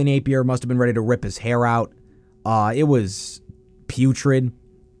Florida. Billy Napier must have been ready to rip his hair out. It was putrid.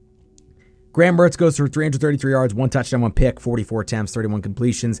 Graham Mertz goes for 333 yards, 1 touchdown, 1 pick, 44 attempts, 31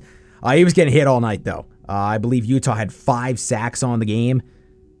 completions. He was getting hit all night, though. I believe Utah had 5 sacks on the game.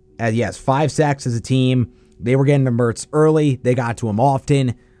 Yes, 5 sacks as a team. They were getting to Mertz early. They got to him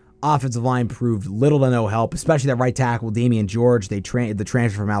often. Offensive line proved little to no help, especially that right tackle, Damian George. The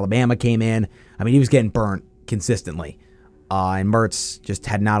transfer from Alabama came in. I mean, he was getting burnt consistently. And Mertz just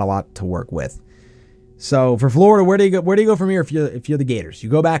had not a lot to work with. So for Florida, where do you go from here if you're the Gators? You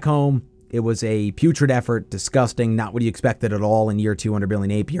go back home. It was a putrid effort, disgusting, not what you expected at all in year 2 under Billy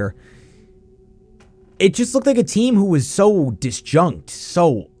Napier. It just looked like a team who was so disjunct,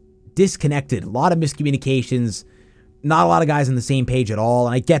 so disconnected, a lot of miscommunications, not a lot of guys on the same page at all.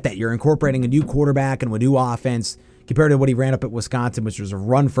 And I get that. You're incorporating a new quarterback and a new offense compared to what he ran up at Wisconsin, which was a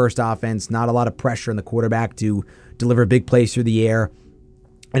run-first offense, not a lot of pressure on the quarterback to deliver big plays through the air.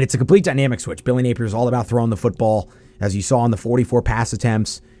 And it's a complete dynamic switch. Billy Napier is all about throwing the football, as you saw in the 44 pass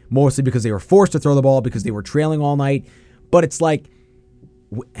attempts, mostly because they were forced to throw the ball because they were trailing all night. But it's like,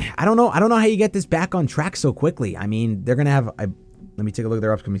 I don't know how you get this back on track so quickly. I mean, they're going to have, let me take a look at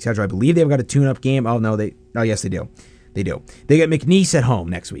their upcoming schedule. I believe they've got a tune-up game. Yes, they do. They do. They get McNeese at home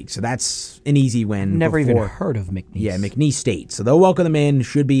next week, so that's an easy win. Never even heard of McNeese. Yeah, McNeese State. So they'll welcome them in.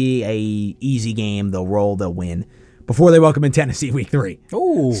 Should be a easy game. They'll roll. They'll win. Before they welcome in Tennessee week 3.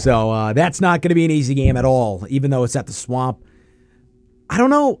 Ooh. So that's not going to be an easy game at all, even though it's at the Swamp. I don't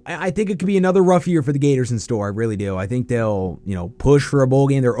know. I think it could be another rough year for the Gators in store. I really do. I think they'll, push for a bowl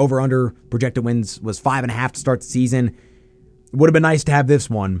game. Their over-under projected wins was 5.5 to start the season. It would have been nice to have this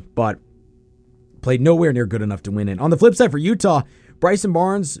one, but played nowhere near good enough to win it. On the flip side for Utah, Bryson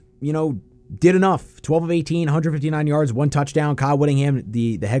Barnes, did enough. 12 of 18, 159 yards, 1 touchdown. Kyle Whittingham,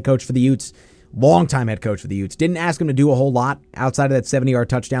 the head coach for the Utes, longtime head coach for the Utes, didn't ask him to do a whole lot outside of that 70-yard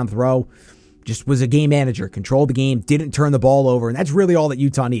touchdown throw. Just was a game manager, controlled the game, didn't turn the ball over, and that's really all that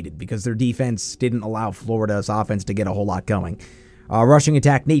Utah needed because their defense didn't allow Florida's offense to get a whole lot going. Rushing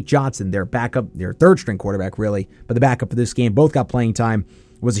attack, Nate Johnson, their backup, their third-string quarterback, really, but the backup for this game, both got playing time,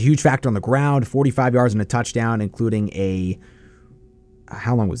 was a huge factor on the ground, 45 yards and a touchdown, including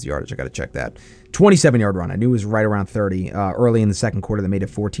how long was the yardage? I got to check that. 27-yard run. I knew it was right around 30 early in the second quarter that made it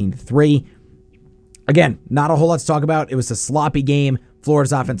 14-3. Again, not a whole lot to talk about. It was a sloppy game.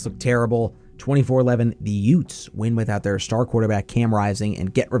 Florida's offense looked terrible. 24-11, the Utes win without their star quarterback Cam Rising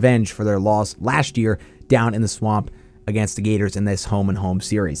and get revenge for their loss last year down in the Swamp against the Gators in this home-and-home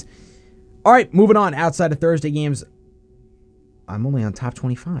series. All right, moving on. Outside of Thursday games, I'm only on top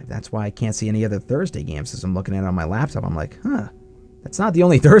 25. That's why I can't see any other Thursday games as I'm looking at it on my laptop. I'm like, that's not the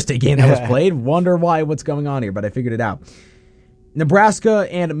only Thursday game that was played. Wonder what's going on here, but I figured it out. Nebraska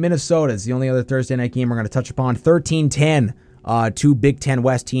and Minnesota is the only other Thursday night game we're going to touch upon. 13-10. 2 Big Ten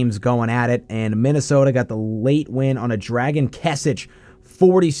West teams going at it, and Minnesota got the late win on a Dragon Kesich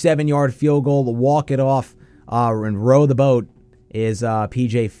 47-yard field goal to walk it off and row the boat is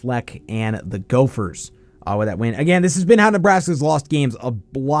PJ Fleck and the Gophers with that win. Again, this has been how Nebraska's lost games a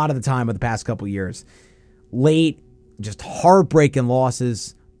lot of the time of the past couple years. Late, just heartbreaking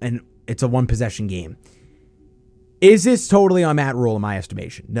losses, and it's a one-possession game. Is this totally on Matt Rule in my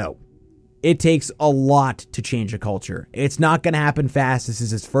estimation? No. It takes a lot to change a culture. It's not going to happen fast. This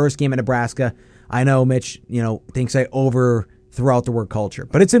is his first game at Nebraska. I know Mitch, thinks I throw out the word culture,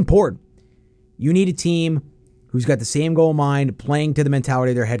 but it's important. You need a team who's got the same goal in mind, playing to the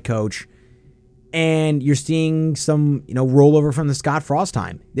mentality of their head coach, and you're seeing some, rollover from the Scott Frost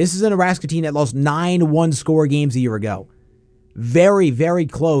time. This is a Nebraska team that lost 9 one-score games a year ago. Very, very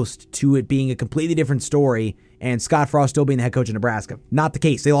close to it being a completely different story and Scott Frost still being the head coach of Nebraska. Not the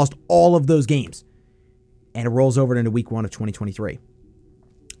case. They lost all of those games. And it rolls over into week 1 of 2023.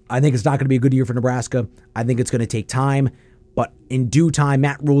 I think it's not going to be a good year for Nebraska. I think it's going to take time. But in due time,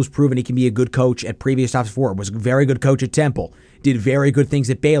 Matt Rule has proven he can be a good coach at previous stops before. Was a very good coach at Temple. Did very good things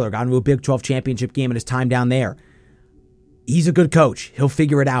at Baylor. Got into a Big 12 championship game in his time down there. he's a good coach. He'll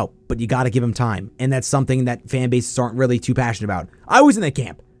figure it out, but you got to give him time. And that's something that fan bases aren't really too passionate about. I was in that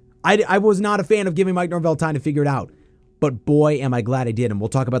camp. I was not a fan of giving Mike Norvell time to figure it out. But boy, am I glad I did. And we'll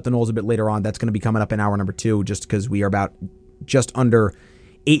talk about the Knowles a bit later on. That's going to be coming up in hour number 2, just because we are about just under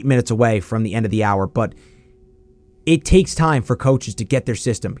 8 minutes away from the end of the hour. But it takes time for coaches to get their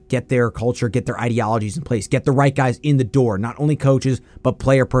system, get their culture, get their ideologies in place, get the right guys in the door, not only coaches, but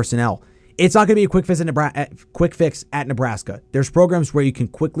player personnel. It's not going to be a quick fix at Nebraska. There's programs where you can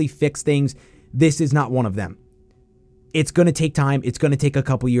quickly fix things. This is not one of them. It's going to take time. It's going to take a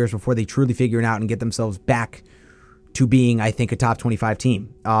couple years before they truly figure it out and get themselves back to being, I think, a top 25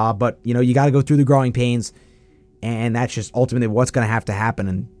 team. But, you got to go through the growing pains, and that's just ultimately what's going to have to happen.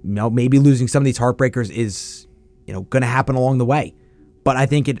 And, maybe losing some of these heartbreakers is, going to happen along the way. But I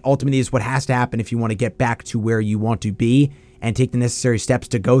think it ultimately is what has to happen if you want to get back to where you want to be and take the necessary steps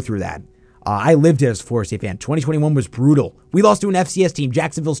to go through that. I lived it as a Florida State fan. 2021 was brutal. We lost to an FCS team,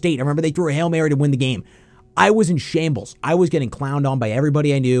 Jacksonville State. I remember they threw a Hail Mary to win the game. I was in shambles. I was getting clowned on by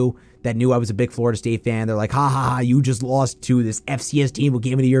everybody I knew that knew I was a big Florida State fan. They're like, ha, you just lost to this FCS team who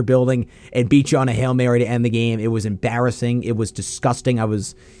came into your building and beat you on a Hail Mary to end the game. It was embarrassing. It was disgusting.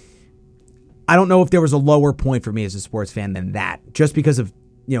 I don't know if there was a lower point for me as a sports fan than that, just because of,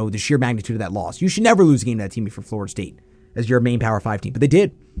 the sheer magnitude of that loss. You should never lose a game to that team if you're Florida State as your main Power 5 team, but they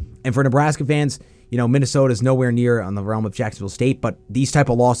did. And for Nebraska fans, Minnesota is nowhere near on the realm of Jacksonville State, but these type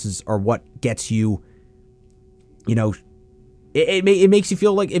of losses are what gets you, it makes you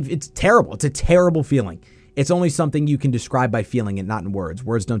feel like it's terrible. It's a terrible feeling. It's only something you can describe by feeling it, not in words.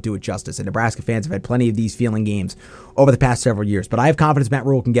 Words don't do it justice. And Nebraska fans have had plenty of these feeling games over the past several years. But I have confidence Matt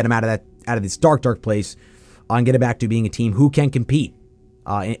Rule can get them out of this dark place and get it back to being a team who can compete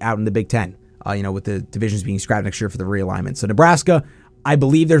out in the Big Ten. With the divisions being scrapped next year for the realignment. So Nebraska, I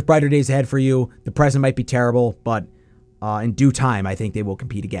believe there's brighter days ahead for you. The present might be terrible, but in due time, I think they will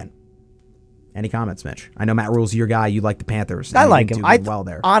compete again. Any comments, Mitch? I know Matt Rule's your guy. You like the Panthers. I like him. Well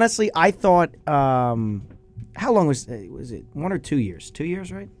there. Honestly, I thought, how long was it? 1 or 2 years? 2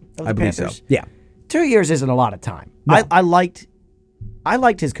 years, right? I believe Panthers? so. Yeah. 2 years isn't a lot of time. No. I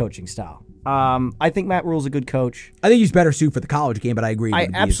liked his coaching style. I think Matt Rule's a good coach. I think he's better suited for the college game, but I agree. I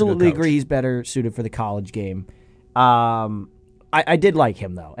absolutely agree he's better suited for the college game. I did like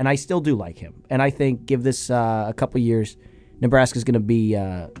him, though, and I still do like him. And I think give this a couple years, Nebraska's going to be,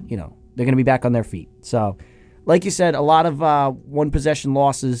 they're going to be back on their feet. So, like you said, a lot of one-possession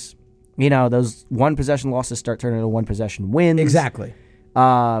losses. Those one-possession losses start turning into one-possession wins. Exactly.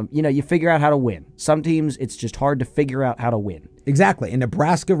 You figure out how to win. Some teams, it's just hard to figure out how to win. Exactly. And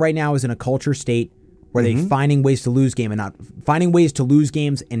Nebraska right now is in a culture state where they're finding ways to lose games and not finding ways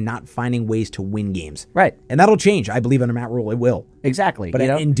to win games. Right. And that'll change. I believe under Matt Rule, it will. Exactly. But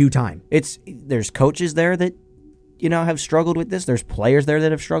in due time. There's coaches there that, have struggled with this. There's players there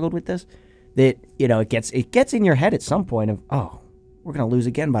that have struggled with this. That, it gets in your head at some point of, we're going to lose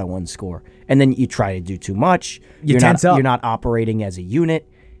again by one score. And then you try to do too much. You tense up. You're not operating as a unit,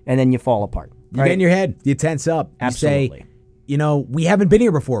 and then you fall apart. You get in your head. You tense up. Absolutely. You say, we haven't been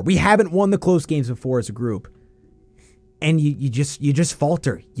here before. We haven't won the close games before as a group. And you just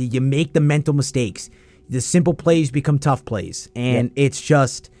falter. You make the mental mistakes. The simple plays become tough plays. And it's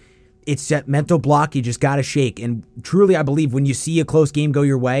that mental block you just got to shake. And truly, I believe when you see a close game go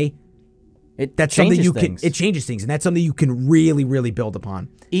your way, it changes things. And that's something you can really, really build upon.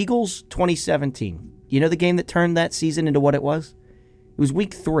 Eagles 2017. The game that turned that season into what it was? It was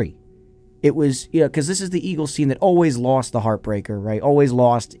week 3. It was, because this is the Eagles team that always lost the heartbreaker, right? Always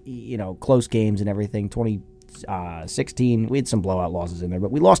lost, close games and everything. 2016, we had some blowout losses in there,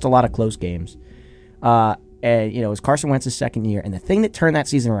 but we lost a lot of close games. And, it was Carson Wentz's second year. And the thing that turned that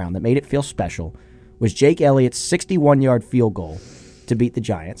season around, that made it feel special, was Jake Elliott's 61-yard field goal to beat the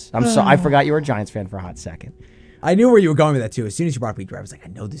Giants. I forgot you were a Giants fan for a hot second. I knew where you were going with that, too. As soon as you brought up week 3, I was like, I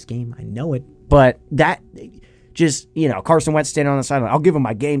know this game. I know it. But that... Just, Carson Wentz standing on the sideline. I'll give him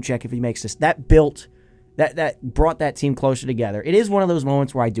my game check if he makes this. That brought that team closer together. It is one of those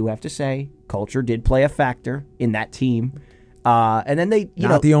moments where I do have to say culture did play a factor in that team. And then they,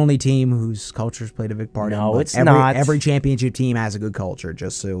 not the only team whose culture's played a big part. No, it's not. Every championship team has a good culture.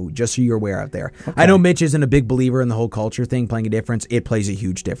 Just so you're aware out there. Okay. I know Mitch isn't a big believer in the whole culture thing playing a difference. It plays a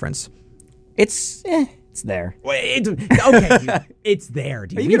huge difference. It's there. Okay, dude. It's there,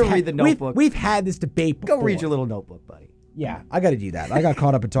 dude. Are you going to read the notebook? We've had this debate before. Go read your little notebook, buddy. Yeah, I got to do that. I got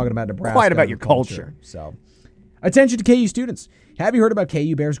caught up in talking about Nebraska. Quite about your culture. So, attention to KU students. Have you heard about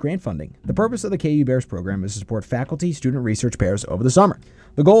KU Bears grant funding? The purpose of the KU Bears program is to support faculty-student research pairs over the summer.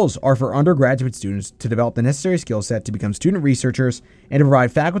 The goals are for undergraduate students to develop the necessary skill set to become student researchers and to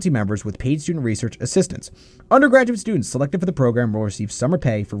provide faculty members with paid student research assistance. Undergraduate students selected for the program will receive summer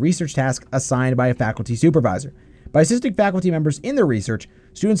pay for research tasks assigned by a faculty supervisor. By assisting faculty members in their research,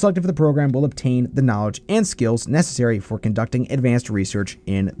 students selected for the program will obtain the knowledge and skills necessary for conducting advanced research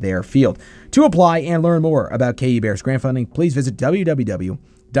in their field. To apply and learn more about KU Bears grant funding, please visit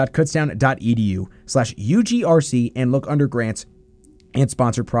www.kutztown.edu/UGRC and look under grants and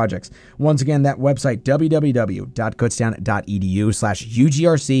sponsored projects. Once again, that website,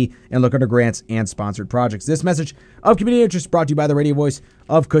 www.kutztown.edu/UGRC, and look under grants and sponsored projects. This message of community interest brought to you by the radio voice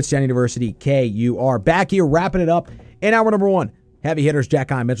of Kutztown University, KUR. Back here, wrapping it up in hour number 1. Heavy hitters, Jack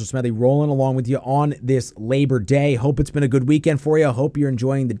Hine, Mitchell Smedley, rolling along with you on this Labor Day. Hope it's been a good weekend for you. Hope you're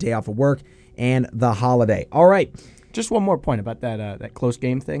enjoying the day off of work and the holiday. All right. Just one more point about that close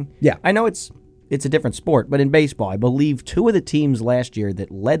game thing. Yeah. I know it's a different sport, but in baseball, I believe 2 of the teams last year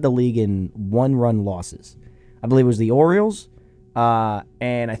that led the league in one-run losses. I believe it was the Orioles,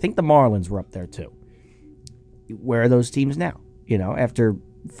 and I think the Marlins were up there too. Where are those teams now? After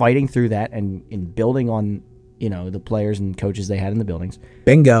fighting through that and building on, the players and coaches they had in the buildings.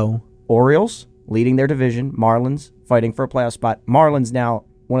 Bingo. Orioles leading their division. Marlins fighting for a playoff spot. Marlins now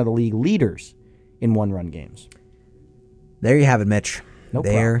one of the league leaders in one-run games. There you have it, Mitch. No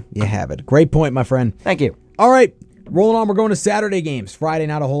there problem. you have it. Great point, my friend. Thank you. All right, rolling on. We're going to Saturday games. Friday,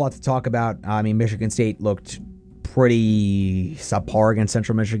 not a whole lot to talk about. Michigan State looked pretty subpar against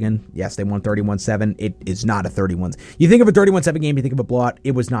Central Michigan. Yes, they won 31-7. It is not a 31. You think of a 31-7 game, you think of a blowout.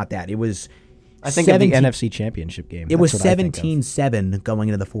 It was not that. It was I think of the NFC Championship game. It was 17-7 going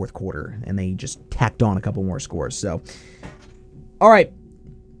into the fourth quarter, and they just tacked on a couple more scores. So, all right.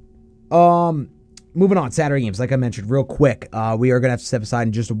 Moving on, Saturday games. Like I mentioned, real quick, we are going to have to step aside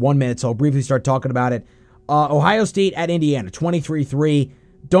in just 1 minute, so I'll briefly start talking about it. Ohio State at Indiana, 23-3.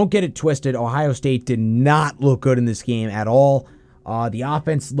 Don't get it twisted. Ohio State did not look good in this game at all. The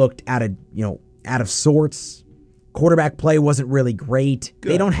offense looked out of sorts. Quarterback play wasn't really great.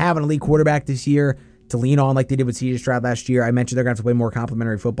 Good. They don't have an elite quarterback this year to lean on like they did with C.J. Stroud last year. I mentioned they're going to have to play more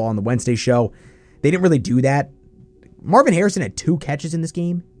complimentary football on the Wednesday show. They didn't really do that. Marvin Harrison had 2 catches in this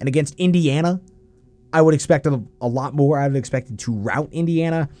game, and against Indiana, I would expect a lot more. I would have expected to rout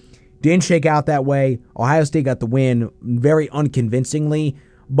Indiana. Didn't shake out that way. Ohio State got the win very unconvincingly.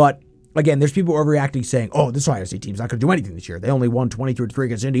 But, again, there's people overreacting saying, this Ohio State team's not going to do anything this year. They only won 23-3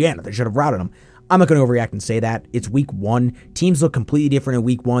 against Indiana. They should have routed them. I'm not going to overreact and say that. It's week 1. Teams look completely different in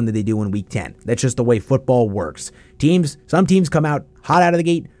week 1 than they do in week 10. That's just the way football works. Some teams come out hot out of the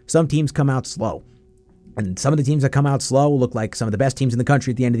gate. Some teams come out slow. And some of the teams that come out slow look like some of the best teams in the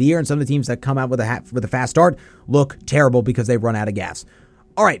country at the end of the year, and some of the teams that come out with a fast start look terrible because they've run out of gas.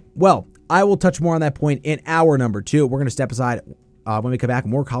 All right, well, I will touch more on that point in hour number 2. We're going to step aside when we come back.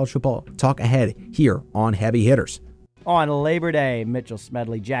 More college football talk ahead here on Heavy Hitters. On Labor Day, Mitchell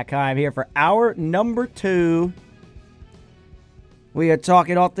Smedley, Jack Hine here for hour number 2. We are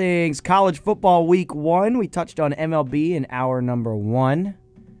talking all things college football week 1. We touched on MLB in hour number 1.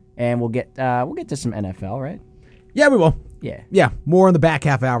 And we'll get to some NFL, right? Yeah, we will. Yeah. More in the back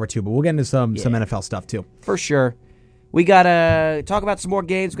half hour too, but we'll get into some NFL stuff too. For sure. We gotta talk about some more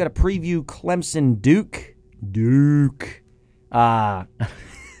games. We gotta preview Clemson Duke. Don't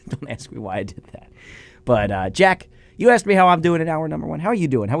ask me why I did that. But Jack, you asked me how I'm doing in hour number 1. How are you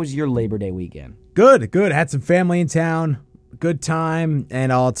doing? How was your Labor Day weekend? Good. Had some family in town. Good time,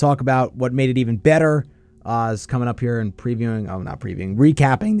 and I'll talk about what made it even better. Is coming up here and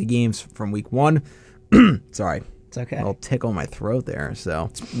recapping the games from week 1. Sorry. It's okay. A little tickle in my throat there. So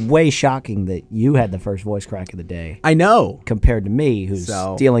it's way shocking that you had the first voice crack of the day. I know. Compared to me, who's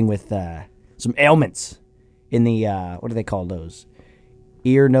dealing with some ailments in the, what do they call those?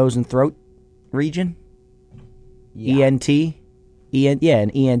 Ear, nose, and throat region? Yeah. ENT?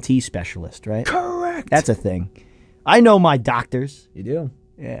 An ENT specialist, right? Correct. That's a thing. I know my doctors. You do?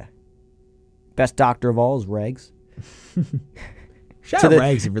 Yeah. Best doctor of all is Regs. Shout out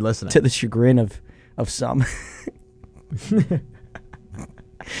Regs if you're listening. To the chagrin of some.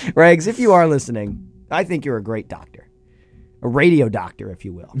 Regs, if you are listening, I think you're a great doctor. A radio doctor, if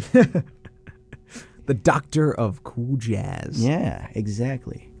you will. The doctor of cool jazz. Yeah,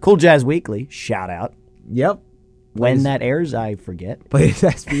 exactly. Cool Jazz Weekly, shout out. Yep. When that airs, I forget. Played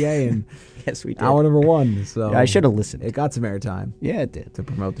SBA and yes, we did. Hour number 1. So yeah, I should have listened. It got some airtime. Yeah, it did. To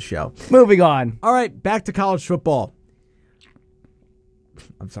promote the show. Moving on. All right, back to college football.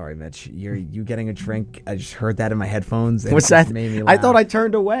 I'm sorry, Mitch. You getting a drink? I just heard that in my headphones. What's that? Made me laugh. I thought I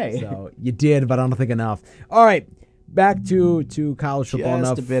turned away. So you did, but I don't think enough. All right, back to college football.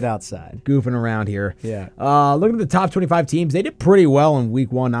 Just Enough a bit outside. goofing around here. Yeah. Looking at the top 25 teams, they did pretty well in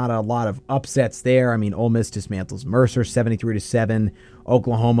week one. Not a lot of upsets there. I mean, Ole Miss dismantles Mercer 73-7.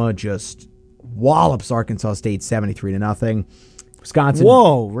 Oklahoma just wallops Arkansas State 73-0. Wisconsin.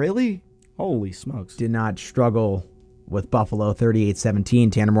 Whoa, really? Holy smokes. Did not struggle with Buffalo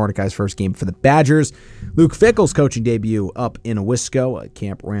 38-17. Tanner Mordecai's first game for the Badgers. Luke Fickell's coaching debut up in Wisco at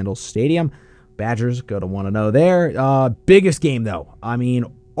Camp Randall Stadium. Badgers go to 1-0 there. Biggest game, though. I mean,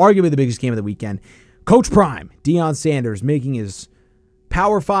 arguably the biggest game of the weekend. Coach Prime, Deion Sanders, making his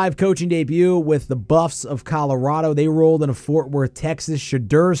Power 5 coaching debut with the Buffs of Colorado. They rolled into Fort Worth, Texas.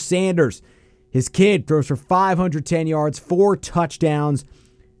 Shadur Sanders, his kid, throws for 510 yards, 4 touchdowns.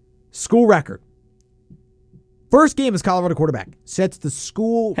 School record. First game as Colorado quarterback. Sets the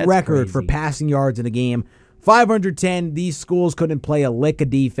school record for passing yards in a game. 510. These schools couldn't play a lick of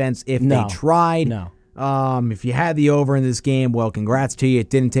defense if they tried. No. If you had the over in this game, well, congrats to you. It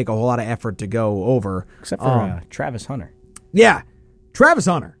didn't take a whole lot of effort to go over. Except for Travis Hunter. Yeah. Travis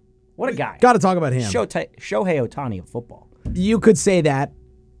Hunter. What a guy. Got to talk about him. Shohei Ohtani of football. You could say that.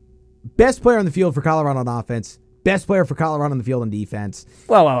 Best player on the field for Colorado on offense. Best player for Colorado on the field on defense.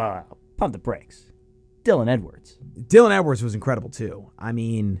 Well. Pump the brakes. Dylan Edwards. Dylan Edwards was incredible, too. I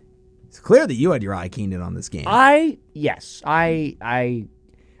mean, it's clear that you had your eye keened in on this game. Yes. I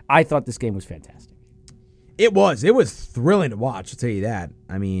thought this game was fantastic. It was. It was thrilling to watch, I'll tell you that.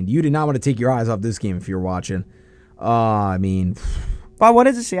 I mean, you did not want to take your eyes off this game if you were watching. I mean... Well, I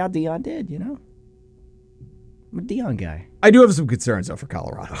wanted to see how Deion did, you know? I'm a Deion guy. I do have some concerns, though, for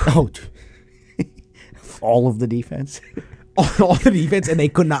Colorado. Oh, all of the defense? All the defense, and they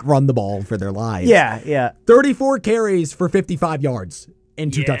could not run the ball for their lives. Yeah. 34 carries for 55 yards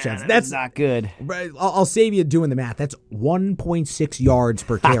and 2 touchdowns. That's not good. I'll save you doing the math. That's 1.6 yards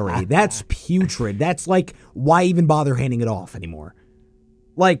per carry. That's putrid. That's like, why even bother handing it off anymore?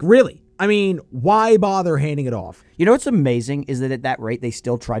 Like, really? I mean, why bother handing it off? You know what's amazing is that at that rate, they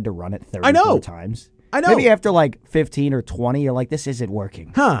still tried to run it 34 times. I know. Maybe after like 15 or 20, you're like, this isn't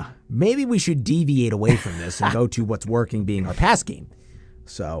working. Maybe we should deviate away from this and go to what's working being our pass game.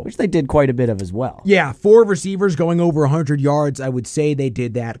 Which they did quite a bit of as well. Yeah, 4 receivers going over 100 yards. I would say they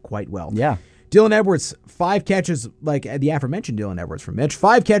did that quite well. Yeah. Dylan Edwards, 5 catches, like the aforementioned Dylan Edwards from Mitch.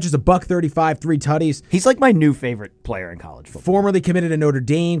 5 catches, $135, 3 tutties. He's like my new favorite player in college football. Formerly committed to Notre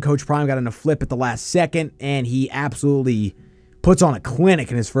Dame. Coach Prime got in a flip at the last second, and he absolutely puts on a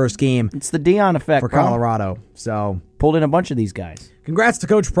clinic in his first game. It's the Deion effect for Colorado. So pulled in a bunch of these guys. Congrats to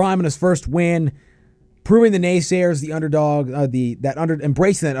Coach Prime on his first win, proving the naysayers, the underdog,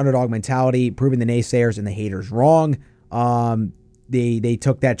 embracing that underdog mentality, proving the naysayers and the haters wrong. They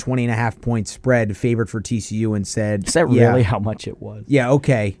took that 20.5 point spread favored for TCU and said, "Is that really how much it was?" Yeah,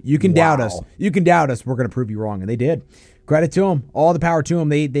 okay. You can doubt us. You can doubt us. We're going to prove you wrong, and they did. Credit to them. All the power to them.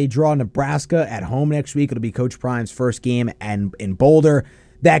 They draw Nebraska at home next week. It'll be Coach Prime's first game and in Boulder.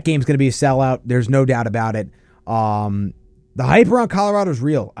 That game's going to be a sellout. There's no doubt about it. The hype around Colorado is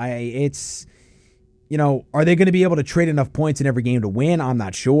real. Are they going to be able to trade enough points in every game to win? I'm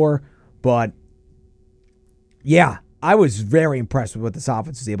not sure. But, yeah, I was very impressed with what this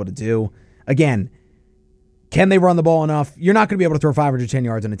offense was able to do. Again, can they run the ball enough? You're not going to be able to throw 510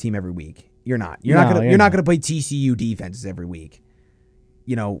 yards on a team every week. You're not. You're not going to play TCU defenses every week.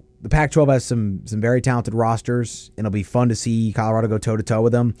 You know, the Pac-12 has some very talented rosters, and it'll be fun to see Colorado go toe-to-toe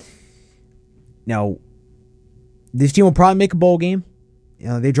with them. Now, this team will probably make a bowl game. You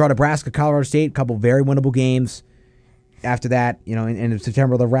know, they draw Nebraska, Colorado State, a couple very winnable games. After that, you know, in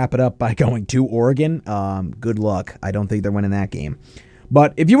September, they'll wrap it up by going to Oregon. Good luck. I don't think they're winning that game.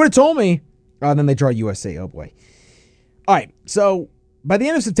 But if you would have told me, then they draw USA. Oh, boy. All right, so by the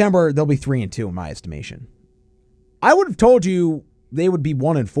end of September, they'll be 3-2 in my estimation. I would have told you they would be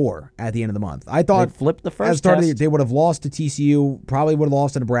 1-4 at the end of the month. I thought they'd flip the first test. They would have lost to TCU, probably would have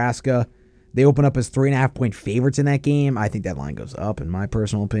lost to Nebraska. They open up as 3.5 point favorites in that game. I think that line goes up, in my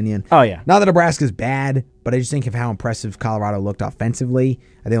personal opinion. Oh, yeah. Not that Nebraska's bad, but I just think of how impressive Colorado looked offensively.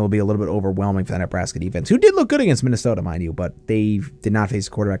 I think it'll be a little bit overwhelming for that Nebraska defense, who did look good against Minnesota, mind you, but they did not face a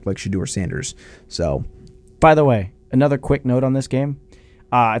quarterback like Shadur Sanders. So, by the way, another quick note on this game.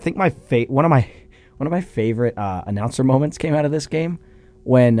 I think one of my favorite announcer moments came out of this game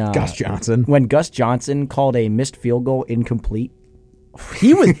when Gus Johnson called a missed field goal incomplete.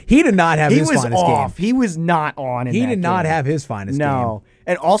 He did not have his finest game. He was not on in that game. He did not have his finest game. No.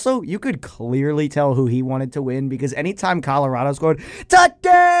 And also, you could clearly tell who he wanted to win because anytime Colorado's going,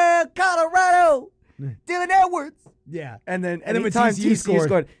 touchdown, Colorado, Dylan Edwards. Yeah. And then anytime TCU's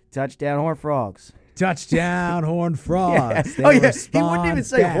going, touchdown, Horned Frogs. Touchdown, Horned Frogs. Yeah. Oh, yeah. He wouldn't even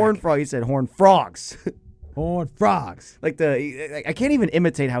say Horned Frog. He said Horned Frogs. Horned Frogs. Like I can't even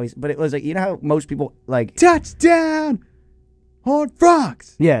imitate how he's, but it was like, you know how most people like Touchdown! Horned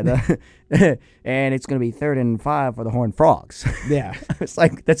Frogs. Yeah, and it's going to be 3rd and 5 for the Horned Frogs. Yeah. It's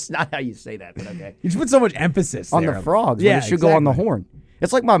like, that's not how you say that, but okay. You just put so much emphasis on there. the frogs. Yeah, It should go on the horn.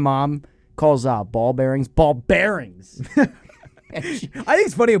 It's like my mom calls ball bearings. I think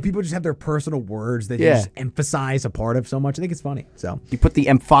it's funny how people just have their personal words that they just emphasize a part of so much. I think it's funny. So you put the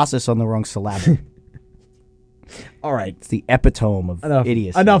emphasis on the wrong syllable. All right. It's the epitome of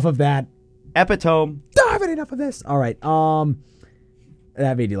idiocy. Enough of that. Epitome. I've had enough of this. All right.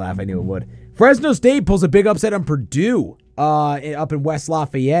 That made you laugh. I knew it would. Fresno State pulls a big upset on Purdue up in West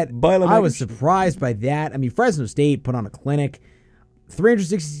Lafayette. I was surprised by that. I mean, Fresno State put on a clinic.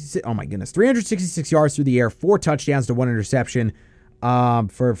 366 yards through the air, 4 touchdowns to 1 interception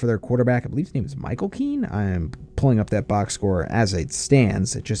for their quarterback. I believe his name is Michael Keene. I am pulling up that box score as it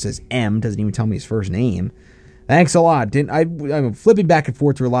stands. It just says M. Doesn't even tell me his first name. Thanks a lot. I'm flipping back and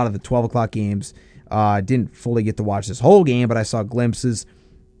forth through a lot of the 12 o'clock games. Didn't fully get to watch this whole game, but I saw glimpses.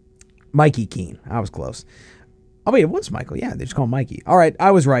 Mikey Keene. I was close. Oh, wait, it was Michael. Yeah, they just call him Mikey. All right,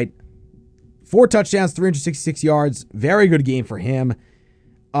 I was right. 4 touchdowns, 366 yards. Very good game for him.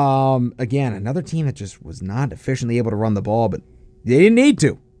 Again, another team that just was not efficiently able to run the ball, but they didn't need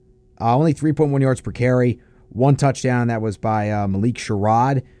to. Only 3.1 yards per carry. 1 touchdown. That was by Malik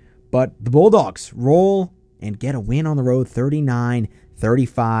Sherrod. But the Bulldogs roll and get a win on the road,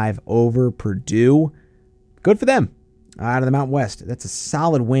 39-35 over Purdue. Good for them out of the Mountain West. That's a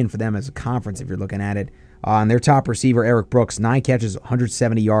solid win for them as a conference if you're looking at it. And their top receiver, Eric Brooks, 9 catches,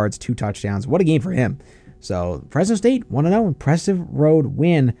 170 yards, 2 touchdowns. What a game for him. So Fresno State, 1-0, impressive road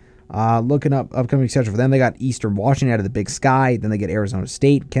win. Looking up upcoming schedule for them, they got Eastern Washington out of the Big Sky. Then they get Arizona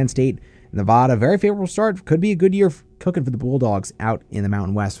State, Kent State, Nevada. Very favorable start. Could be a good year cooking for the Bulldogs out in the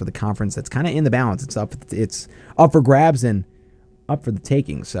Mountain West for the conference. That's kind of in the balance. It's up for grabs and up for the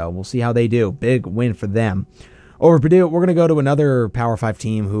taking. So we'll see how they do. Big win for them. Over Purdue, we're going to go to another Power 5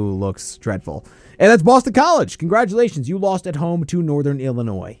 team who looks dreadful. And that's Boston College. Congratulations. You lost at home to Northern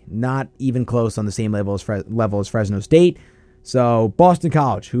Illinois. Not even close on the same level as Fresno State. So Boston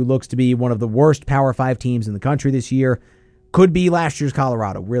College, who looks to be one of the worst Power 5 teams in the country this year, could be last year's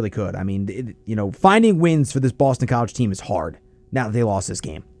Colorado. Really could. I mean, finding wins for this Boston College team is hard now that they lost this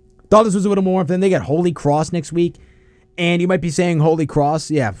game. Thought this was a little more. Then they get Holy Cross next week. And you might be saying Holy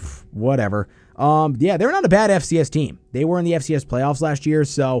Cross. Yeah, whatever. They're not a bad FCS team. They were in the FCS playoffs last year,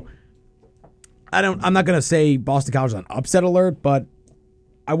 so I'm not going to say Boston College is on upset alert, but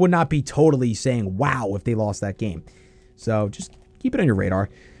I would not be totally saying wow if they lost that game. So just keep it on your radar.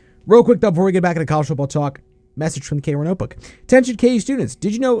 Real quick, though, before we get back into college football talk, message from the KU Notebook. Attention KU students,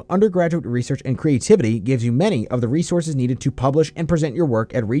 did you know undergraduate research and creativity gives you many of the resources needed to publish and present your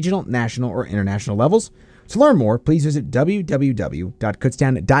work at regional, national, or international levels? To learn more, please visit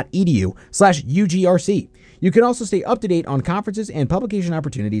www.kutztown.edu/UGRC. You can also stay up to date on conferences and publication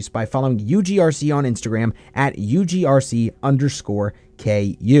opportunities by following UGRC on Instagram at UGRC_KU.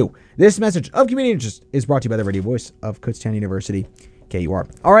 This message of community interest is brought to you by the radio voice of Kutztown University, KUR.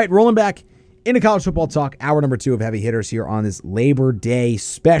 All right, rolling back into college football talk, hour number 2 of Heavy Hitters here on this Labor Day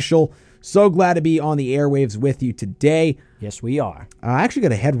special. So glad to be on the airwaves with you today. Yes, we are. I actually got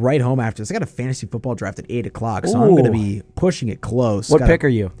to head right home after this. I got a fantasy football draft at 8 o'clock, so I'm going to be pushing it close. What pick are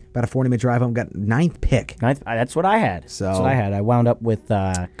you? About a 40-minute drive home. Got 9th pick. That's what I had. That's what I had. I wound up with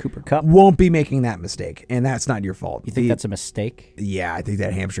Cooper Kupp. Won't be making that mistake, and that's not your fault. You think that's a mistake? Yeah, I think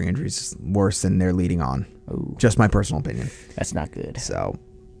that hamstring injury is worse than they're leading on. Ooh. Just my personal opinion. That's not good. So,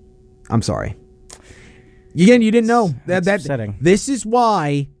 I'm sorry. Again, you didn't know. That's upsetting. This is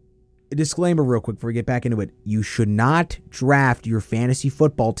why... A disclaimer real quick before we get back into it. You should not draft your fantasy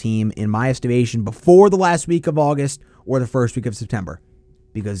football team, in my estimation, before the last week of August or the first week of September.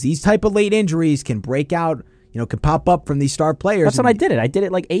 Because these type of late injuries can break out, can pop up from these star players. That's when I did it. I did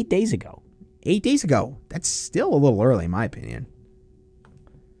it like 8 days ago. 8 days ago? That's still a little early, in my opinion.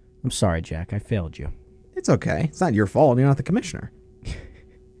 I'm sorry, Jack. I failed you. It's okay. It's not your fault. You're not the commissioner.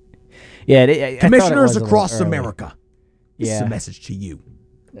 Yeah, commissioners across America. This is a message to you.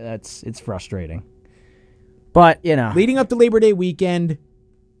 It's frustrating. But, leading up to Labor Day weekend,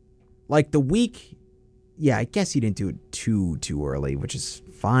 like the week, I guess he didn't do it too early, which is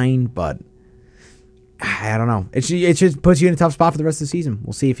fine, but I don't know. It just puts you in a tough spot for the rest of the season.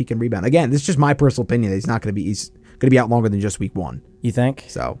 We'll see if he can rebound. Again, this is just my personal opinion that he's going to be out longer than just week 1. You think?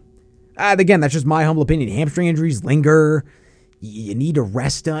 So, again, that's just my humble opinion. Hamstring injuries linger. You need to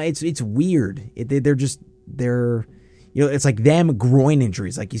rest. It's weird. They're it's like them groin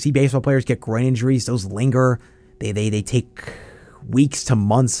injuries. Like you see baseball players get groin injuries; those linger. They take weeks to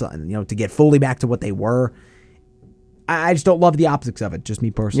months, to get fully back to what they were. I just don't love the optics of it, just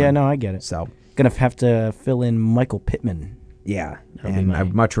me personally. Yeah, no, I get it. So going to have to fill in Michael Pittman. yeah, and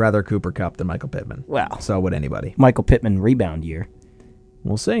I'd much rather Cooper Kupp than Michael Pittman. Wow. So would anybody. Michael Pittman rebound year.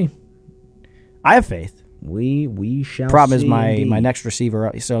 We'll see. I have faith. We shall Problem see. is my indeed. next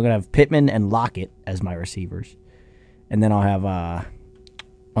receiver. So I'm going to have Pittman and Lockett as my receivers. And then I'll have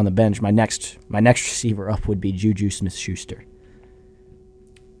on the bench, my next receiver up would be Juju Smith-Schuster.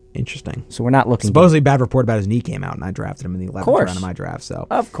 Interesting. So we're not looking Supposedly bad report about his knee came out, and I drafted him in the 11th course. round of my draft. So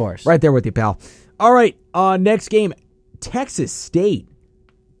Of course. right there with you, pal. All right, next game, Texas State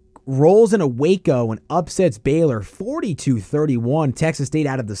rolls into Waco and upsets Baylor 42-31. Texas State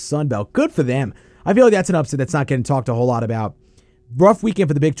out of the Sun Belt. Good for them. I feel like that's an upset that's not getting talked a whole lot about. Rough weekend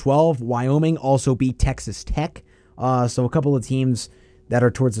for the Big 12. Wyoming also beat Texas Tech. So a couple of teams that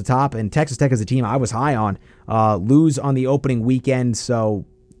are towards the top. And Texas Tech is a team I was high on. Lose on the opening weekend. So,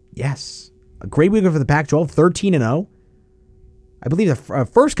 yes, a great weekend for the Pac-12. 13-0. I believe the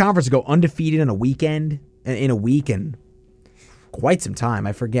first conference to go undefeated in a weekend, in a week, in quite some time.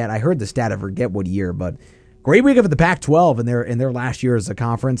 I forget. I heard the stat. I forget what year. But great weekend for the Pac-12 in their last year as a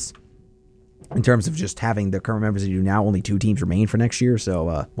conference. In terms of just having the current members that do now, only 2 teams remain for next year.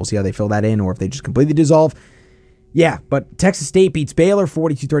 So we'll see how they fill that in or if they just completely dissolve. Yeah, but Texas State beats Baylor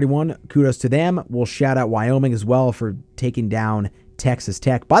 42-31. Kudos to them. We'll shout out Wyoming as well for taking down Texas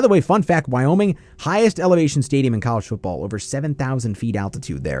Tech. By the way, fun fact, Wyoming, highest elevation stadium in college football, over 7,000 feet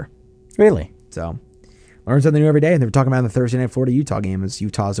altitude there. Really? So learn something new every day. And they were talking about in the Thursday night Florida-Utah game as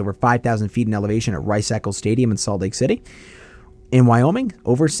Utah's over 5,000 feet in elevation at Rice-Eccles Stadium in Salt Lake City. In Wyoming,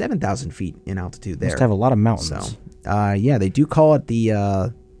 over 7,000 feet in altitude there. Must have a lot of mountains. So, yeah, they do call it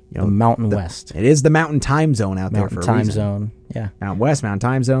the Mountain West. It is the Mountain Time Zone out there for a reason. Mountain Time Zone, yeah. Mountain West, Mountain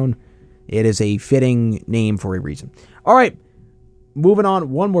Time Zone. It is a fitting name for a reason. All right, moving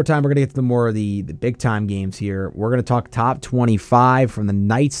on. One more time, we're going to get to the more of the big-time games here. We're going to talk top 25 from the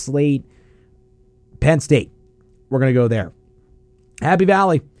night slate. Penn State. We're going to go there. Happy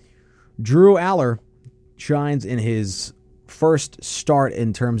Valley. Drew Aller shines in his first start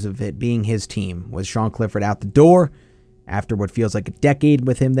in terms of it being his team, with Sean Clifford out the door after what feels like a decade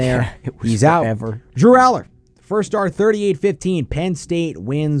with him there. He's forever. out. Drew Aller, first start 38-15. Penn State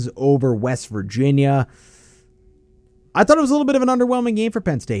wins over West Virginia. I thought it was a little bit of an underwhelming game for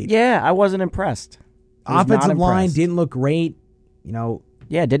Penn State. Yeah, I wasn't impressed. Offensive line didn't look great.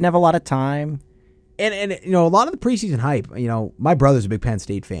 Yeah, didn't have a lot of time. And a lot of the preseason hype, my brother's a big Penn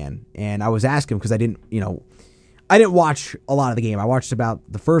State fan, and I was asking him because I didn't watch a lot of the game. I watched about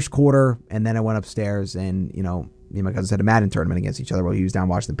the first quarter, and then I went upstairs, and, me and my cousins had a Madden tournament against each other while he was down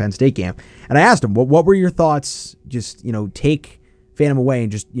watching the Penn State game. And I asked him, what were your thoughts? Just, take Phantom away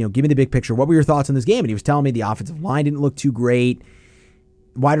and just, give me the big picture. What were your thoughts on this game? And he was telling me the offensive line didn't look too great.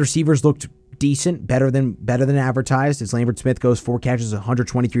 Wide receivers looked decent, better than advertised. As Lambert Smith goes 4 catches,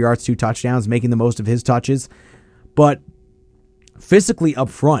 123 yards, 2 touchdowns, making the most of his touches. But physically up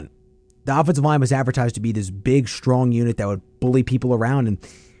front, the offensive line was advertised to be this big, strong unit that would bully people around, and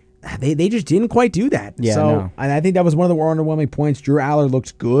they just didn't quite do that. Yeah, so no. I think that was one of the more underwhelming points. Drew Aller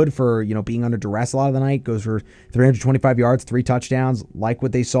looked good for being under duress a lot of the night. Goes for 325 yards, 3 touchdowns. Like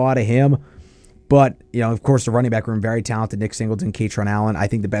what they saw out of him. But of course, the running back room, very talented. Nick Singleton, Katron Allen. I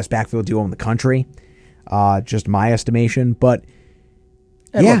think the best backfield duo in the country. Just my estimation, but.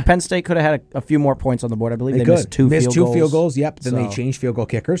 And yeah, look, Penn State could have had a few more points on the board. I believe they missed two field goals. Yep. Then So- they changed field goal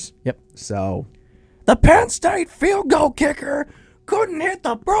kickers. Yep. So The Penn State field goal kicker couldn't hit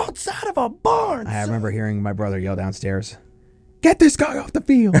the broadside of a barn. I remember hearing my brother yell downstairs, "Get this guy off the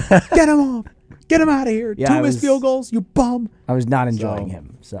field! Get him off! Get him out of here! Yeah, 2 I missed was- field goals, you bum!" I was not enjoying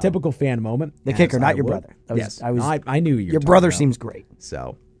him. So. Typical fan moment. The kicker, as not I your would. brother. Yes, I was. I knew you. Your brother seems great.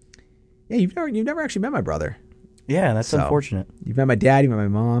 So. Yeah, you've never actually met my brother. Yeah, that's So, unfortunate. You've met my dad, you've met my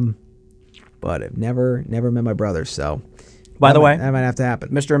mom, but I've never met my brother. So. By the way, that might have to happen.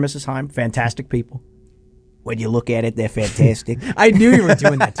 Mr. and Mrs. Heim, fantastic people. When you look at it, they're fantastic. I knew you were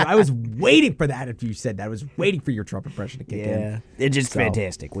doing that too. I was waiting for that after you said that. I was waiting for your Trump impression to kick in. They're just So-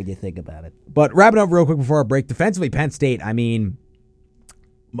 fantastic when you think about it. But wrapping up real quick before our break, defensively, Penn State, I mean,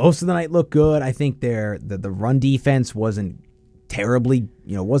 most of the night looked good. I think the run defense wasn't terribly,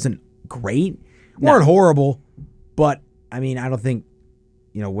 wasn't great. Weren't horrible, but I mean, I don't think,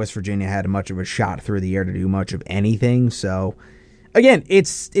 West Virginia had much of a shot through the air to do much of anything. So again,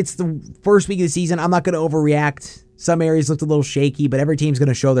 it's the first week of the season. I'm not going to overreact. Some areas looked a little shaky, but every team's going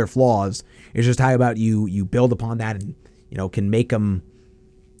to show their flaws. It's just how about you build upon that and can make them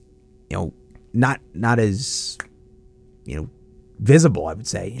not as visible. I would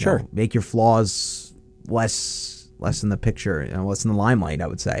say Sure. make your flaws less in the picture, less in the limelight, I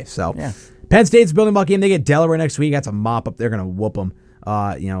would say. So, Yeah. Penn State's building block game. They get Delaware next week. That's a mop up. They're going to whoop them,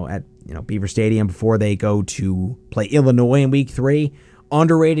 at Beaver Stadium before they go to play Illinois in week 3.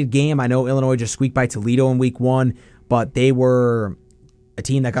 Underrated game. I know Illinois just squeaked by Toledo in week 1, but they were a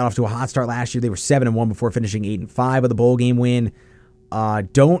team that got off to a hot start last year. They were 7-1 before finishing 8-5 with a bowl game win.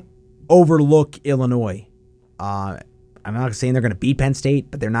 Don't overlook Illinois. I'm not saying they're going to beat Penn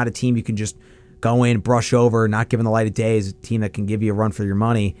State, but they're not a team you can just go in, brush over, not given the light of day. Is a team that can give you a run for your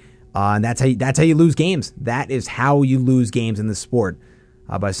money, and that's how you lose games. That is how you lose games in this sport,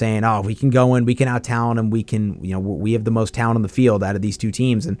 by saying, "Oh, we can go in, we can out talent them, we can, we have the most talent on the field out of these two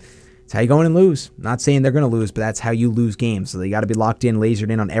teams," and it's how you go in and lose. Not saying they're going to lose, but that's how you lose games. So they got to be locked in,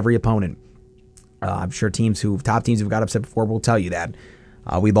 lasered in on every opponent. I'm sure top teams who've got upset before will tell you that.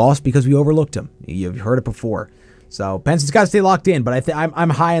 We lost because we overlooked them. You've heard it before. So Penn State's got to stay locked in, but I'm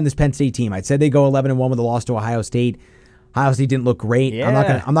high on this Penn State team. I said they go 11-1 with a loss to Ohio State. Ohio State didn't look great. Yeah.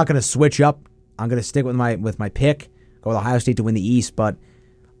 I'm not gonna switch up. I'm gonna stick with my pick. Go with Ohio State to win the East, but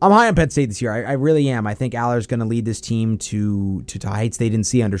I'm high on Penn State this year. I really am. I think Aller's going to lead this team to heights they didn't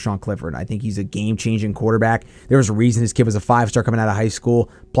see under Sean Clifford. I think he's a game-changing quarterback. There was a reason his kid was a 5-star coming out of high school.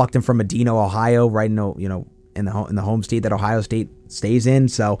 Plucked him from Medina, Ohio, right in the home state that Ohio State stays in.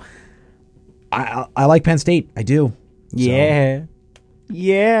 So I like Penn State. I do. Yeah.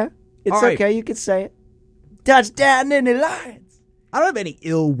 Yeah. It's All right. okay. You can say it. Touchdown in the Lions. I don't have any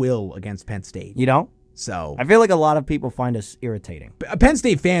ill will against Penn State. You don't? So I feel like a lot of people find us irritating. Penn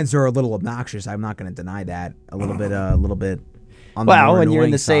State fans are a little obnoxious. I'm not going to deny that. A little bit on the Well, more when you're in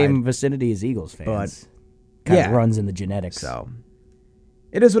annoying the side. same vicinity as Eagles fans, kind of runs in the genetics. So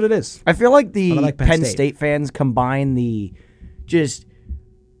it is what it is. I feel like the But I like Penn State fans combine the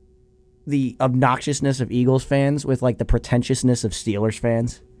obnoxiousness of Eagles fans with like the pretentiousness of Steelers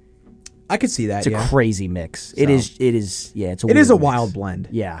fans. I could see that. It's a crazy mix. It is. Yeah, it's a. It is a weird mix. wild blend.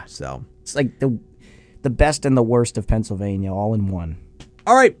 Yeah. So It's like the best and the worst of Pennsylvania all in one.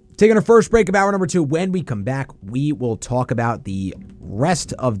 all right, taking our first break of hour number 2. When we come back, we will talk about the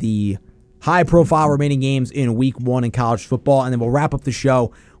rest of the high-profile remaining games in Week 1 in college football, and then we'll wrap up the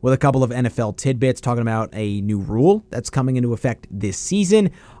show with a couple of NFL tidbits, talking about a new rule that's coming into effect this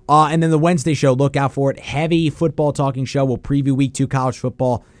season. And then the Wednesday show, look out for it. Heavy football talking show. We'll preview Week 2 college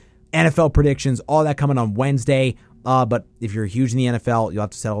football, NFL predictions, all that coming on Wednesday. But if you're huge in the NFL, you'll have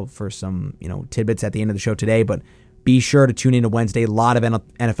to settle for some tidbits at the end of the show today. But be sure to tune in to Wednesday. A lot of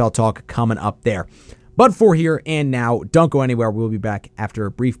NFL talk coming up there. But for here and now, don't go anywhere. We'll be back after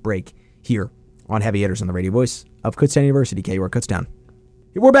a brief break here on Heavy Hitters on the radio voice of Kutztown University, KUR Kutztown.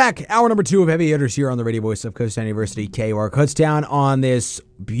 We're back. Hour number 2 of Heavy Hitters here on the radio voice of Kutztown University, KUR Kutztown, on this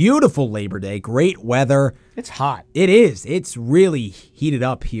beautiful Labor Day. Great weather. It's hot. It is. It's really heated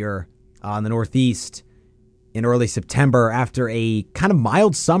up here in the Northeast in early September after a kind of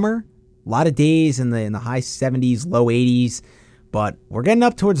mild summer. A lot of days in the high 70s, low 80s. But we're getting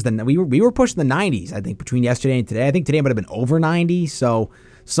up towards we were pushing the 90s, I think, between yesterday and today. I think today might have been over 90. So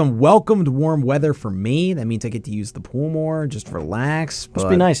some welcomed warm weather for me. That means I get to use the pool more, just relax. Must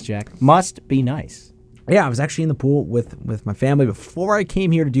be nice, Jack. Must be nice. Yeah, I was actually in the pool with my family before I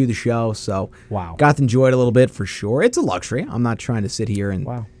came here to do the show. So Wow. got to enjoy it a little bit for sure. It's a luxury. I'm not trying to sit here and,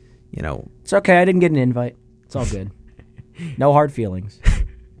 Wow. It's okay. I didn't get an invite. It's all good. No hard feelings.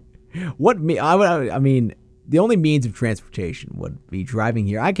 I mean, the only means of transportation would be driving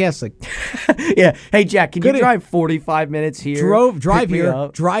here. I guess Yeah. Hey, Jack, can you drive 45 minutes here? drive pick me here,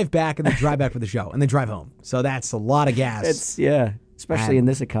 up? drive back, and then drive back for the show, and then drive home. So that's a lot of gas. Especially in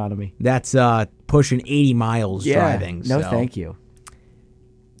this economy. That's pushing 80 miles driving. No, so. thank you.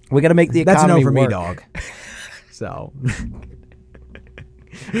 We got to make the economy That's a no for work. me, dog. So,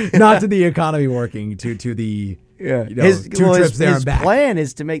 not to the economy working, to the two trips there and back. His plan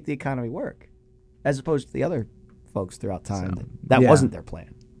is to make the economy work, as opposed to the other folks throughout time. That wasn't their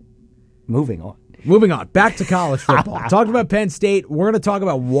plan. Moving on. Back to college football. Talked about Penn State. We're going to talk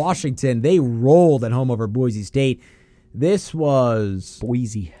about Washington. They rolled at home over Boise State. This was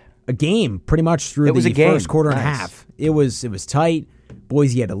Boise. a game pretty much through the first quarter and a half. It was tight.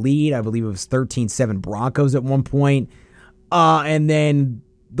 Boise had a lead. I believe it was 13-7 Broncos at one point. And then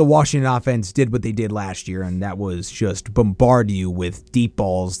the Washington offense did what they did last year, and that was just bombard you with deep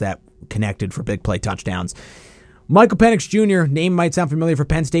balls that connected for big play touchdowns. Michael Penix Jr., name might sound familiar for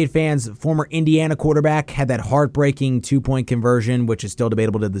Penn State fans, former Indiana quarterback, had that heartbreaking 2-point conversion, which is still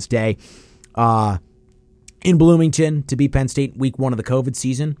debatable to this day, in Bloomington to beat Penn State week 1 of the COVID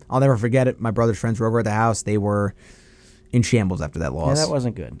season. I'll never forget it. My brother's friends were over at the house. They were in shambles after that loss. Yeah, that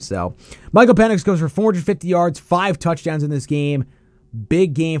wasn't good. So Michael Penix goes for 450 yards, 5 touchdowns in this game.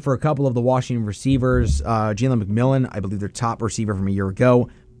 Big game for a couple of the Washington receivers. Jalen McMillan, I believe their top receiver from a year ago,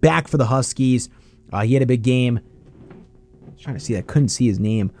 back for the Huskies. He had a big game. I was trying to see that. Couldn't see his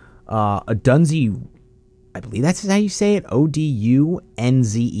name. Odunze, I believe that's how you say it.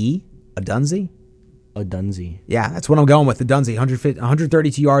 Odunze. Odunze? Odunze. Yeah, that's what I'm going with. Odunze,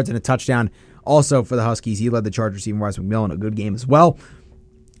 132 yards and a touchdown. Also for the Huskies, he led the charge receiving wise. McMillan, a good game as well.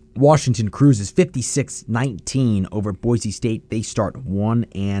 Washington cruises 56-19 over Boise State. They start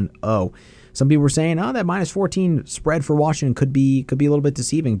 1-0. Some people were saying, that minus 14 spread for Washington could be a little bit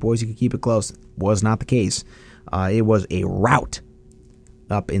deceiving. Boise could keep it close. Was not the case. It was a rout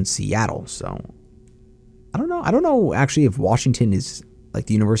up in Seattle. So I don't know. I don't know actually if Washington is like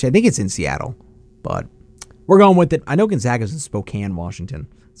the university. I think it's in Seattle, but we're going with it. I know Gonzaga's in Spokane, Washington.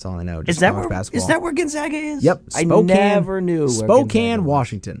 That's all I know. Just is that where Gonzaga is? Yep. Spokane, I never knew. Spokane,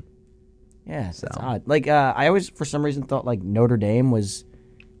 Washington. Yeah, that's odd. Like I always, for some reason, thought like Notre Dame was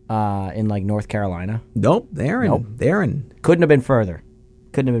in like North Carolina. Nope, they're in. Couldn't have been further.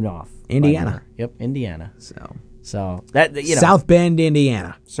 Couldn't have been off. Indiana. Yep, Indiana. So that South Bend,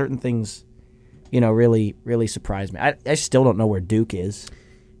 Indiana. Certain things, really, really surprised me. I still don't know where Duke is.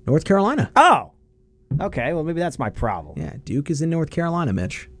 North Carolina. Oh. Okay, well, maybe that's my problem. Yeah, Duke is in North Carolina,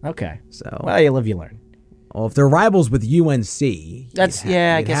 Mitch. Okay. So, well, you live, you learn. Well, if they're rivals with UNC,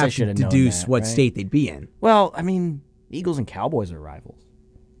 I guess I should have known deduce that, what right? state they'd be in. Well, I mean, Eagles and Cowboys are rivals.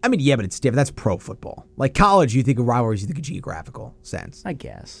 I mean, yeah, but it's different. That's pro football. Like college, you think of rivalries, you think of geographical sense. I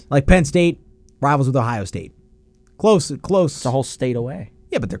guess. Like Penn State, rivals with Ohio State. Close. It's a whole state away.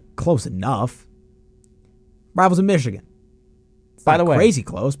 Yeah, but they're close enough. Rivals in Michigan. By the way, crazy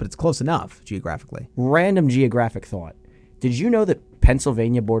close, but it's close enough geographically. Random geographic thought. Did you know that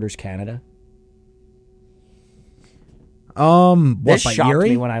Pennsylvania borders Canada? This by shocked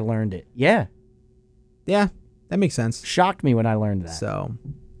Erie? me when I learned it. Yeah, that makes sense. shocked me when I learned that. So,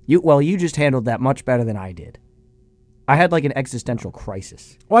 you just handled that much better than I did. I had like an existential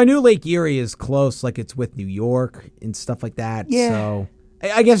crisis. well, I knew Lake Erie is close, like it's with New York and stuff like that. Yeah. So,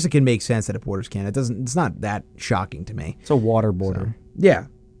 I guess it can make sense that it borders Canada. It's not that shocking to me. It's a water border. So, yeah.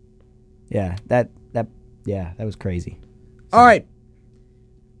 Yeah, that was crazy. All right.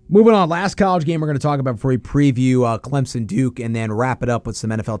 Moving on. Last college game we're going to talk about before we preview Clemson Duke and then wrap it up with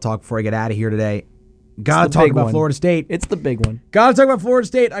some NFL talk before I get out of here today. Got to talk about Florida State. It's the big one. Got to talk about Florida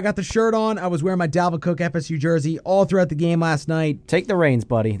State. I got the shirt on. I was wearing my Dalvin Cook FSU jersey all throughout the game last night. Take the reins,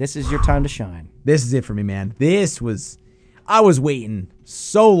 buddy. This is your time to shine. This is it for me, man. I was waiting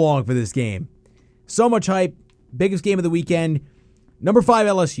so long for this game. So much hype. Biggest game of the weekend. Number 5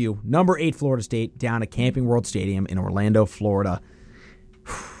 LSU, number 8 Florida State, down at Camping World Stadium in Orlando, Florida.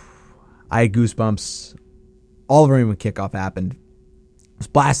 I had goosebumps all over me when kickoff happened. I was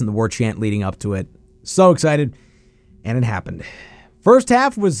blasting the war chant leading up to it. So excited, and it happened. First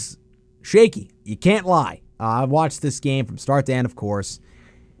half was shaky. You can't lie. I watched this game from start to end, of course.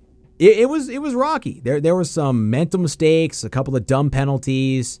 It was rocky. There were some mental mistakes, a couple of dumb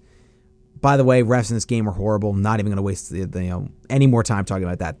penalties. By the way, refs in this game were horrible. I'm not even going to waste any more time talking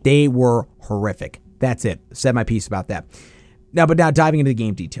about that. They were horrific. That's it. Said my piece about that. Now diving into the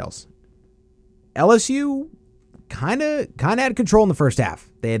game details. LSU kind of had control in the first half.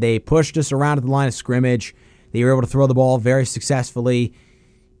 They pushed us around at the line of scrimmage. They were able to throw the ball very successfully,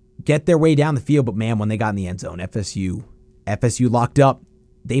 get their way down the field. But man, when they got in the end zone, FSU locked up.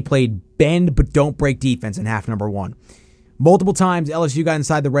 They played bend but don't break defense in half number 1. Multiple times LSU got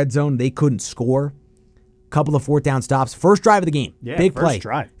inside the red zone. They couldn't score. Couple of fourth down stops. First drive of the game. Yeah, big first play.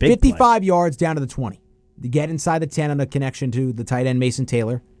 Drive. Big 55 yards down to the 20. To get inside the 10 on a connection to the tight end Mason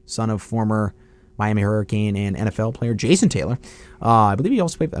Taylor, son of former Miami Hurricane and NFL player Jason Taylor. I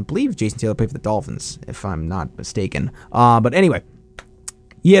believe Jason Taylor played for the Dolphins, if I'm not mistaken. But anyway,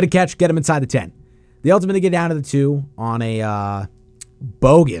 he had a catch, get him inside the 10. They ultimately get down to the 2 on a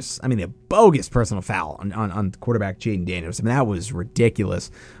bogus personal foul on quarterback Jaden Daniels. I mean, that was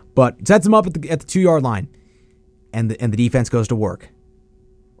ridiculous. But sets him up at the 2-yard line, and the defense goes to work.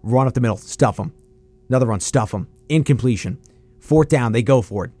 Run up the middle, stuff him. Another run, stuff him. Incompletion. Fourth down, they go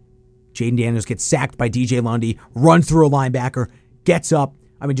for it. Jaden Daniels gets sacked by DJ Lundy, runs through a linebacker, gets up,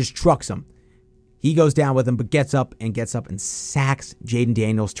 just trucks him. He goes down with him, but gets up and sacks Jaden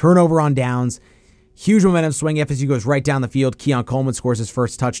Daniels. Turnover on downs. Huge momentum swing. FSU goes right down the field. Keon Coleman scores his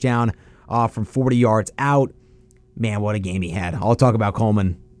first touchdown from 40 yards out. Man, what a game he had. I'll talk about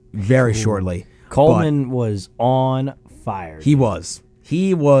Coleman very shortly. Coleman was on fire. He was.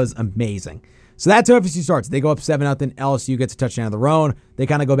 He was amazing. So that's how FSU starts. They go up 7-0. LSU gets a touchdown of their own. They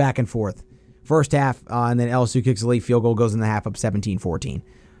kind of go back and forth. First half, and then LSU kicks a late field goal, goes in the half up 17-14.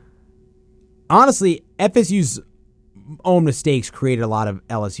 Honestly, FSU's own mistakes created a lot of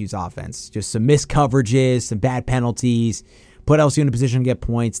LSU's offense. Just some missed coverages, some bad penalties, put LSU in a position to get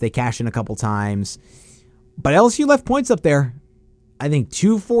points. They cashed in a couple times. But LSU left points up there. I think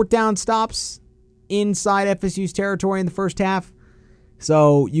 2 fourth down stops inside FSU's territory in the first half.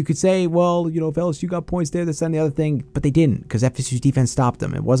 So you could say, well, if LSU got points there, this and the other thing. But they didn't, because FSU's defense stopped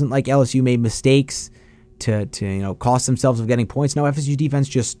them. It wasn't like LSU made mistakes to cost themselves of getting points. No, FSU's defense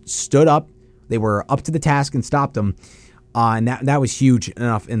just stood up. They were up to the task and stopped them. And that was huge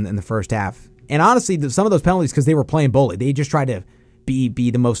enough in the first half. And honestly, some of those penalties, because they were playing bully. They just tried to be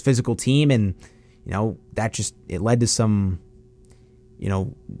the most physical team. And, it led to some,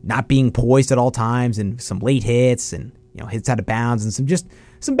 not being poised at all times and some late hits and, hits out of bounds and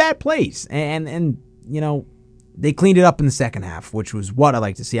some bad plays. And they cleaned it up in the second half, which was what I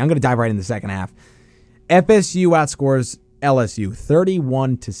like to see. I'm going to dive right in the second half. FSU outscores LSU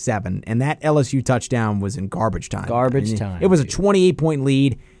 31-7, and that LSU touchdown was in garbage time. Time. It was a 28-point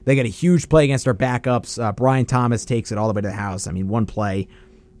lead. They got a huge play against our backups. Brian Thomas takes it all the way to the house. One play.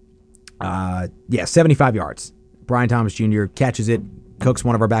 75 yards. Brian Thomas Jr. catches it, cooks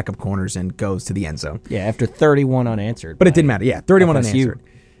one of our backup corners, and goes to the end zone. Yeah, after 31 unanswered. But it didn't matter. Yeah, 31 FSU. unanswered.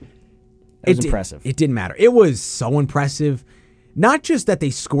 It was impressive. It didn't matter. It was so impressive. Not just that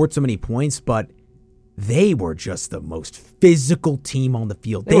they scored so many points, but they were just the most physical team on the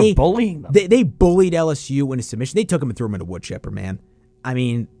field. They were bullying them. They bullied LSU into submission. They took them and threw them into wood chipper, man.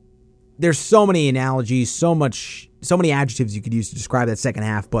 There's so many analogies, so many adjectives you could use to describe that second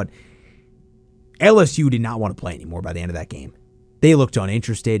half, but LSU did not want to play anymore by the end of that game. They looked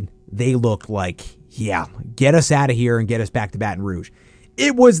uninterested. They looked like, get us out of here and get us back to Baton Rouge.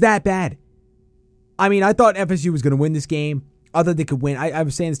 It was that bad. I thought FSU was going to win this game. I thought they could win. I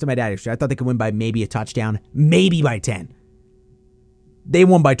was saying this to my dad yesterday. I thought they could win by maybe a touchdown, maybe by 10. They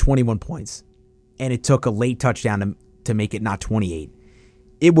won by 21 points, and it took a late touchdown to make it not 28.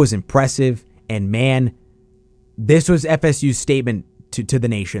 It was impressive, and man, this was FSU's statement to the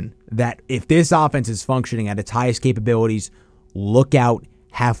nation that if this offense is functioning at its highest capabilities, look out,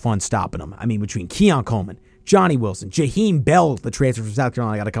 have fun stopping them. Between Keon Coleman, Johnny Wilson, Jaheim Bell, the transfer from South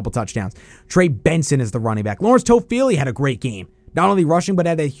Carolina, got a couple touchdowns. Trey Benson is the running back. Lawrence Toafili had a great game. Not only rushing, but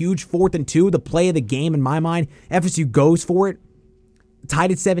had a huge 4th and 2, the play of the game in my mind. FSU goes for it.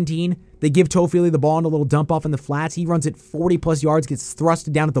 Tied at 17. They give Toafili the ball and a little dump off in the flats. He runs it 40-plus yards, gets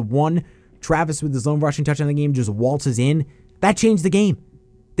thrusted down at the 1. Travis with his lone rushing touchdown in the game just waltzes in. That changed the game.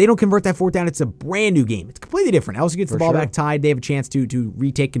 They don't convert that 4th down. It's a brand new game. It's completely different. LSU gets the ball back tied. They have a chance to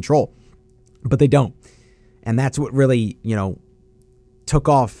retake control. But they don't. And that's what really, took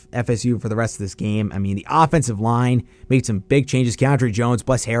off FSU for the rest of this game. The offensive line made some big changes. Keandre Jones,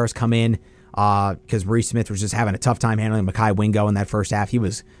 Bless Harris come in because Maurice Smith was just having a tough time handling Mekhi Wingo in that first half. He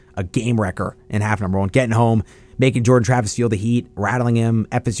was a game wrecker in half number 1. Getting home, making Jordan Travis feel the heat, rattling him.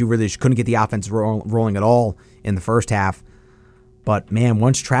 FSU really just couldn't get the offense rolling at all in the first half. But, man,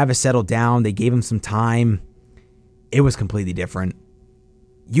 once Travis settled down, they gave him some time. It was completely different.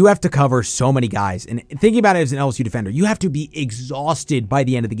 You have to cover so many guys. And thinking about it as an LSU defender, you have to be exhausted by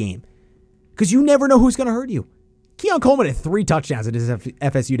the end of the game because you never know who's going to hurt you. Keon Coleman had 3 touchdowns at his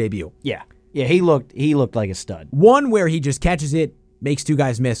FSU debut. Yeah, he looked like a stud. One where he just catches it, makes 2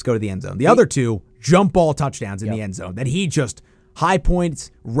 guys miss, go to the end zone. The other 2, jump ball touchdowns in the end zone that he just high points,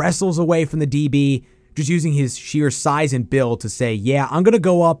 wrestles away from the DB, just using his sheer size and build to say, I'm going to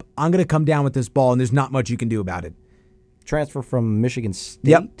go up, I'm going to come down with this ball, and there's not much you can do about it. Transfer from Michigan State.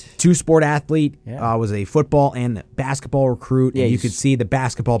 Yep. 2-sport athlete, was a football and basketball recruit, and you could see the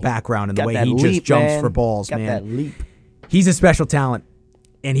basketball background and the way he just jumps for balls, man. Got that leap. He's a special talent,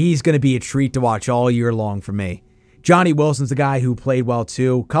 and he's going to be a treat to watch all year long for me. Johnny Wilson's the guy who played well,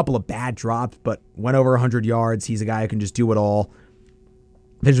 too. Couple of bad drops, but went over 100 yards. He's a guy who can just do it all.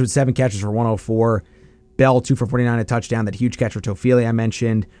 Finished with 7 catches for 104. Bell, 2 for 49, a touchdown. That huge catch for Toafili I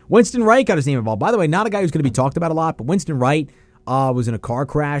mentioned. Winston Wright got his name involved. By the way, not a guy who's going to be talked about a lot, but Winston Wright was in a car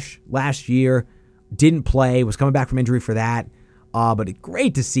crash last year. Didn't play. Was coming back from injury for that. But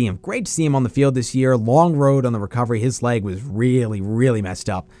great to see him. Great to see him on the field this year. Long road on the recovery. His leg was really, really messed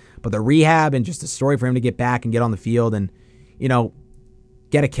up. But the rehab and just a story for him to get back and get on the field and,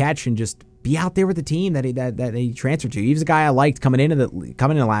 get a catch and just be out there with the team that he transferred to. He was a guy I liked coming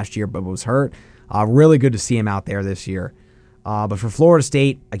into last year, but was hurt. Really good to see him out there this year. But for Florida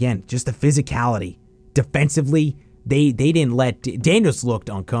State, again, just the physicality. Defensively, they didn't let... Daniels looked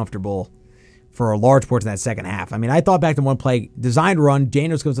uncomfortable for a large portion of that second half. I thought back to one play, designed run,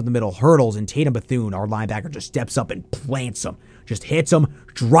 Daniels goes up the middle, hurdles, and Tatum Bethune, our linebacker, just steps up and plants him. Just hits him,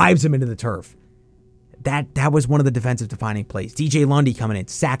 drives him into the turf. That was one of the defensive defining plays. DJ Lundy coming in,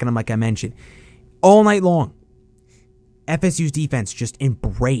 sacking him like I mentioned. All night long. FSU's defense just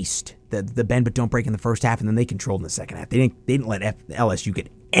embraced the bend but don't break in the first half, and then they controlled in the second half. They didn't let LSU get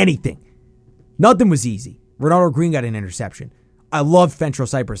anything. Nothing was easy. Ronaldo Green got an interception. I love Fentrell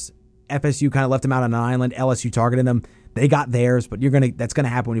Cypress. FSU kind of left him out on an island. LSU targeted him. They got theirs, but that's gonna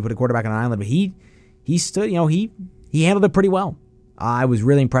happen when you put a quarterback on an island. But he stood, he handled it pretty well. I was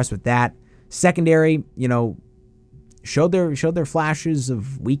really impressed with that. Secondary, showed their flashes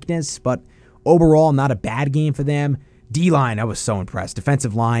of weakness, but overall, not a bad game for them. D-line, I was so impressed.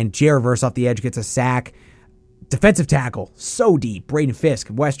 Defensive line, Jay Reverse off the edge gets a sack. Defensive tackle, so deep. Braden Fisk,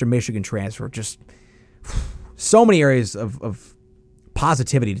 Western Michigan transfer. Just so many areas of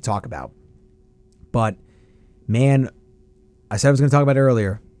positivity to talk about. But, man, I said I was going to talk about it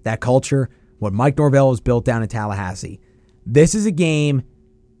earlier. That culture, what Mike Norvell has built down in Tallahassee. This is a game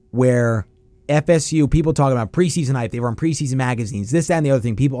where FSU, people talking about preseason hype. They were on preseason magazines, this, that, and the other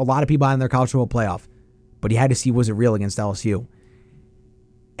thing. A lot of people on their college football playoff. But you had to see, was it real against LSU?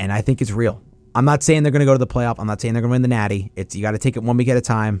 And I think it's real. I'm not saying they're going to go to the playoff. I'm not saying they're going to win the Natty. You got to take it one week at a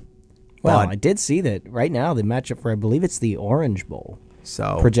time. Well, I did see that right now the matchup for, I believe it's the Orange Bowl.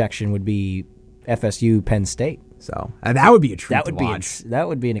 So projection would be FSU Penn State. So and that would be a treat to watch. That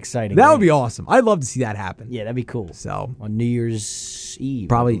would be an exciting That game. would be awesome. I'd love to see that happen. Yeah, that'd be cool. So on New Year's Eve.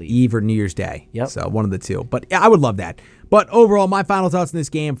 Probably Eve or New Year's Day. Yep. So one of the two. But yeah, I would love that. But overall, my final thoughts in this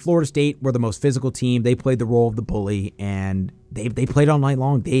game, Florida State were the most physical team. They played the role of the bully, and they played all night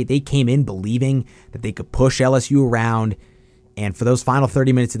long. They came in believing that they could push LSU around, and for those final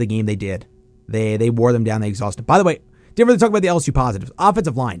 30 minutes of the game, they did. They wore them down. They exhausted. By the way, didn't really talk about the LSU positives.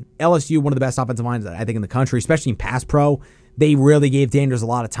 Offensive line. LSU, one of the best offensive lines, I think, in the country, especially in pass pro. They really gave Daniels a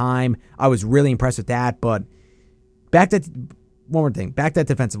lot of time. I was really impressed with that. But one more thing. Back to that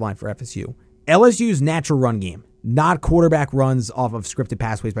defensive line for FSU. LSU's natural run game, not quarterback runs off of scripted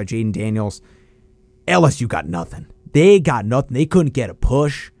passways by Jaden Daniels. LSU got nothing. They got nothing. They couldn't get a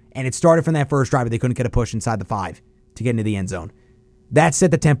push. And it started from that first drive, but they couldn't get a push inside the 5 to get into the end zone. That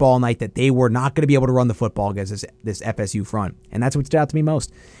set the tempo all night that they were not going to be able to run the football against this FSU front. And that's what stood out to me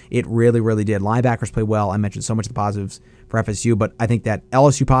most. It really, really did. Linebackers play well. I mentioned so much of the positives for FSU, but I think that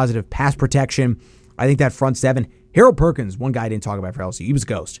LSU positive, pass protection, I think that front seven. Harold Perkins, one guy I didn't talk about for LSU. He was a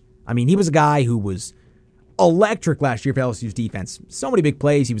ghost. I mean, he was a guy who was electric last year for LSU's defense. So many big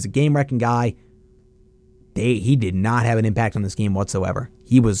plays. He was a game-wrecking guy. He did not have an impact on this game whatsoever.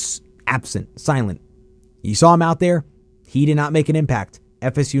 He was absent, silent. You saw him out there. He did not make an impact.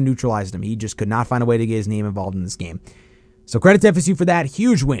 FSU neutralized him. He just could not find a way to get his name involved in this game. So credit to FSU for that.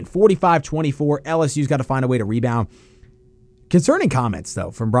 Huge win. 45-24. LSU's got to find a way to rebound. Concerning comments,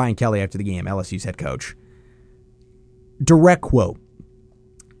 though, from Brian Kelly after the game, LSU's head coach. Direct quote.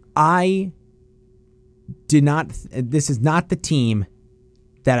 This is not the team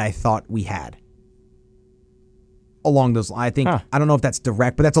that I thought we had. Along those lines. I don't know if that's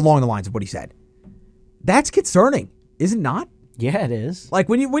direct, but that's along the lines of what he said. That's concerning. Is it not? Yeah, it is. Like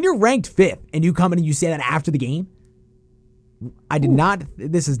when you're ranked 5th and you come in and you say that after the game,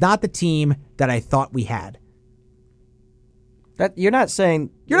 this is not the team that I thought we had. That you're not saying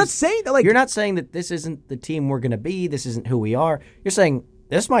that this isn't the team we're going to be, this isn't who we are. You're saying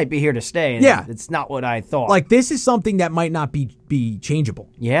this might be here to stay and it's not what I thought. Like this is something that might not be changeable.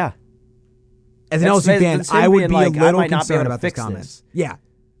 Yeah. As an LSU fan, I would be a little concerned about these comments. Yeah.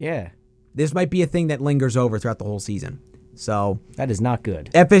 Yeah. This might be a thing that lingers over throughout the whole season. So that is not good.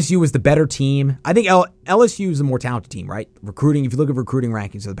 FSU was the better team. I think LSU is the more talented team, right? Recruiting, if you look at recruiting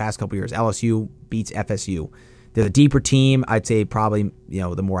rankings for the past couple of years, LSU beats FSU. They're the deeper team. I'd say probably,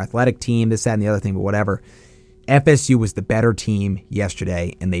 the more athletic team, this, that, and the other thing, but whatever. FSU was the better team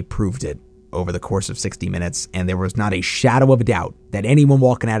yesterday, and they proved it over the course of 60 minutes, and there was not a shadow of a doubt that anyone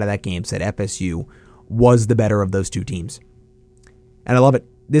walking out of that game said FSU was the better of those two teams. And I love it.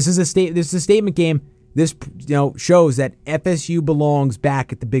 This is a statement game. This shows that FSU belongs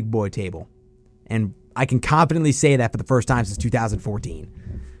back at the big boy table. And I can confidently say that for the first time since 2014.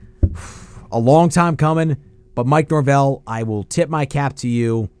 A long time coming, but Mike Norvell, I will tip my cap to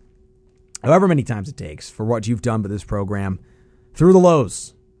you however many times it takes for what you've done with this program through the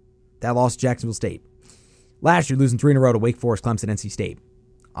lows. That lost to Jacksonville State. Last year, losing 3 in a row to Wake Forest, Clemson, NC State.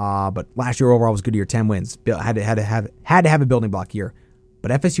 But last year overall was a good year, 10 wins. Had to have a building block year. But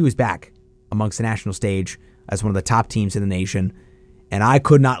FSU is back amongst the national stage as one of the top teams in the nation, and I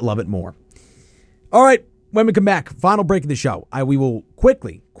could not love it more. All right, when we come back, final break of the show, we will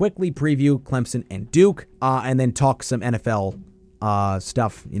quickly preview Clemson and Duke, and then talk some NFL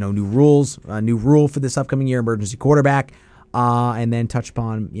stuff, new rules, new rule for this upcoming year, emergency quarterback, and then touch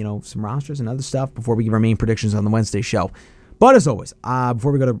upon, some rosters and other stuff before we give our main predictions on the Wednesday show. But as always,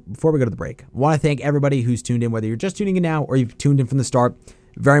 before we go to the break, I want to thank everybody who's tuned in, whether you're just tuning in now or you've tuned in from the start.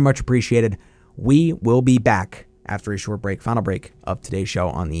 Very much appreciated. We will be back after a short break, final break of today's show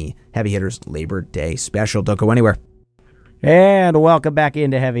on the Heavy Hitters Labor Day special. Don't go anywhere. And welcome back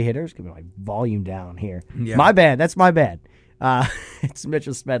into Heavy Hitters. Give me my volume down here. Yeah. My bad. That's my bad. It's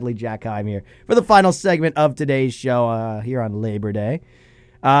Mitchell Smedley, Jack Heim here for the final segment of today's show here on Labor Day.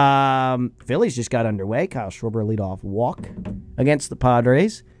 Phillies just got underway. Kyle Schwarber leadoff walk against the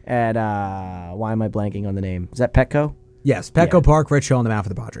Padres. And why am I blanking on the name? Is that Petco? Yes, Petco Park, Rich Hill on the mound for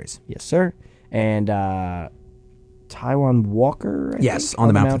the Padres. Yes, sir. And Taijuan Walker, I think, on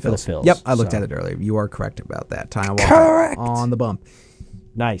the mound for the Phils. Yep, I looked at it earlier. You are correct about that. Taijuan Walker correct. On the bump.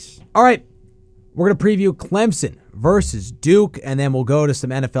 Nice. All right, we're going to preview Clemson versus Duke, and then we'll go to some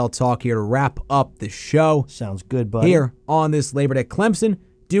NFL talk here to wrap up the show. Sounds good, buddy. Here on this Labor Day, Clemson,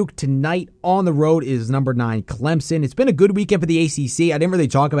 Duke tonight on the road is number 9 Clemson. It's been a good weekend for the ACC. I didn't really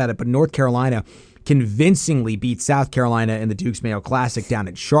talk about it, but North Carolina convincingly beat South Carolina in the Duke's Mayo Classic down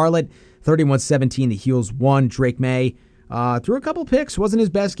in Charlotte. 31-17, the Heels won. Drake May threw a couple picks. Wasn't his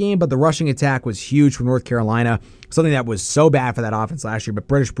best game, but the rushing attack was huge for North Carolina, something that was so bad for that offense last year. But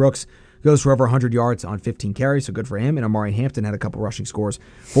British Brooks goes for over 100 yards on 15 carries, so good for him. And Amari Hampton had a couple rushing scores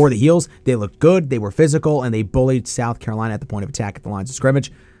for the Heels. They looked good, they were physical, and they bullied South Carolina at the point of attack at the lines of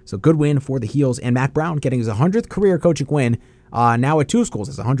scrimmage. So good win for the Heels. And Matt Brown getting his 100th career coaching win, now at 2 schools.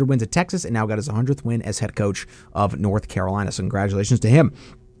 Has 100 wins at Texas, and now got his 100th win as head coach of North Carolina. So congratulations to him.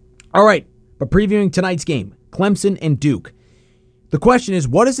 All right, but previewing tonight's game, Clemson and Duke. The question is,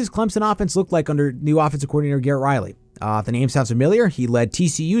 what does this Clemson offense look like under new offensive coordinator Garrett Riley? If the name sounds familiar, he led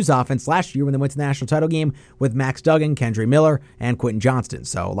TCU's offense last year when they went to the national title game with Max Duggan, Kendra Miller, and Quentin Johnston.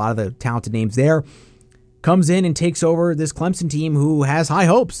 So a lot of the talented names there. Comes in and takes over this Clemson team who has high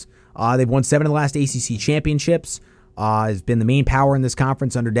hopes. They've won 7 of the last ACC championships. Has been the main power in this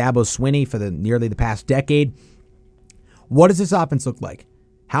conference under Dabo Swinney for nearly the past decade. What does this offense look like?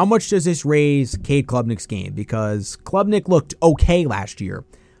 How much does this raise Cade Klubnik's game? Because Klubnik looked okay last year,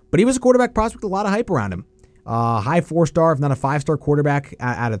 but he was a quarterback prospect with a lot of hype around him. High 4-star, if not a 5-star quarterback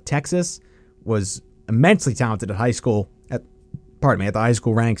out of Texas, was immensely talented at high school, at the high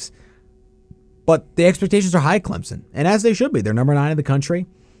school ranks. But the expectations are high at Clemson, and as they should be. They're number 9 in the country.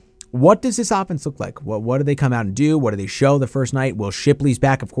 What does this offense look like? What do they come out and do? What do they show the first night? Will Shipley's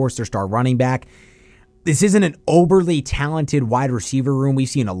back, of course, their star running back. This isn't an overly talented wide receiver room. We've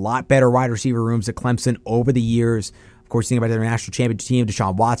seen a lot better wide receiver rooms at Clemson over the years. Of course, think about their national championship team,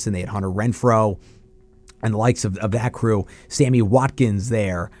 Deshaun Watson. They had Hunter Renfrow and the likes of that crew. Sammy Watkins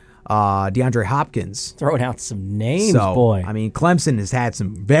there. DeAndre Hopkins. Throwing out some names, boy. I mean, Clemson has had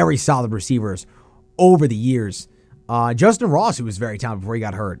some very solid receivers over the years. Justin Ross, who was very talented before he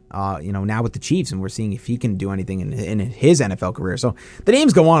got hurt, now with the Chiefs, and we're seeing if he can do anything in his NFL career. So the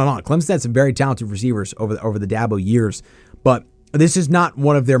names go on and on. Clemson had some very talented receivers over the Dabo years, but this is not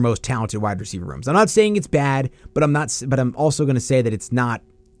one of their most talented wide receiver rooms. I'm not saying it's bad, but I'm also going to say that it's not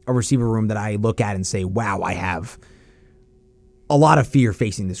a receiver room that I look at and say, wow, I have a lot of fear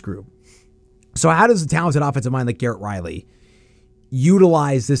facing this group. So how does a talented offensive mind like Garrett Riley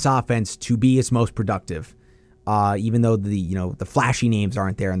utilize this offense to be its most productive? Even though the flashy names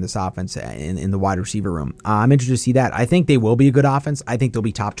aren't there in this offense in the wide receiver room. I'm interested to see that. I think they will be a good offense. I think they'll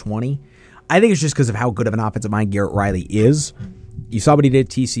be top 20. I think it's just because of how good of an offensive mind Garrett Riley is. You saw what he did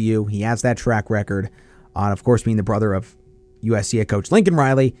at TCU. He has that track record. And of course, being the brother of USC head coach Lincoln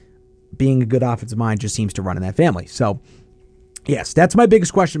Riley, being a good offensive mind just seems to run in that family. So, yes, that's my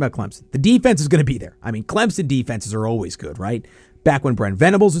biggest question about Clemson. The defense is going to be there. I mean, Clemson defenses are always good, right? Back when Brent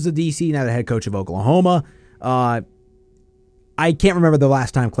Venables was a DC, now the head coach of Oklahoma. I can't remember the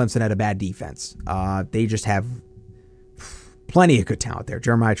last time Clemson had a bad defense. They just have plenty of good talent there.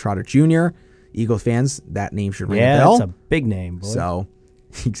 Jeremiah Trotter Jr., Eagles fans, that name should ring a bell. Yeah, it's a big name, boy. So,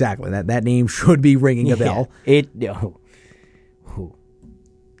 exactly, that name should be ringing a bell.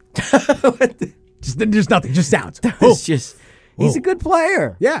 Just nothing, just sounds. He's a good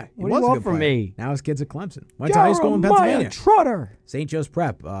player. Yeah, what do you want from me? Now his kid's at Clemson. Went to high school in Pennsylvania. Trotter. St. Joe's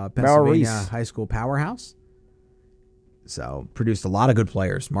Prep, Pennsylvania high school powerhouse. So, produced a lot of good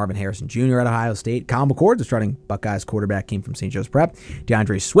players. Marvin Harrison Jr. at Ohio State. Kyle McCord, the starting Buckeyes quarterback, came from St. Joe's Prep.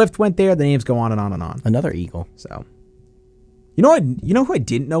 DeAndre Swift went there. The names go on and on and on. Another Eagle. So, you know who I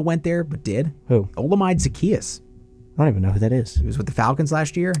didn't know went there but did? Who? Olamide Zacchaeus. I don't even know who that is. He was with the Falcons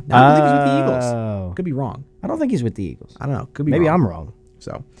last year. No, I think he was with the Eagles. Could be wrong. I don't think he's with the Eagles. I don't know. Could be Maybe wrong. I'm wrong.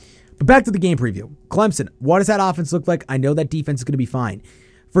 So, but back to the game preview. Clemson, what does that offense look like? I know that defense is going to be fine.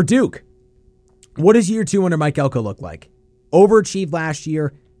 For Duke, what does year 2 under Mike Elko look like? Overachieved last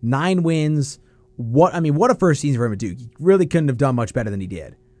year, 9 wins, what a first season for him at Duke. He really couldn't have done much better than he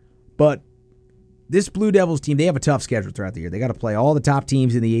did. But this Blue Devils team, they have a tough schedule throughout the year. They got to play all the top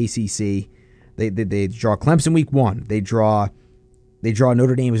teams in the ACC. They draw Clemson week 1. They draw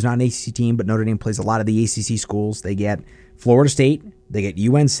Notre Dame, who's not an ACC team, but Notre Dame plays a lot of the ACC schools. They get Florida State. They get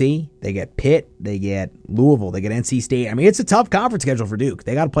UNC. They get Pitt. They get Louisville. They get NC State. I mean, it's a tough conference schedule for Duke.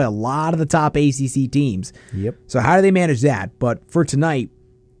 They got to play a lot of the top ACC teams. Yep. So how do they manage that? But for tonight,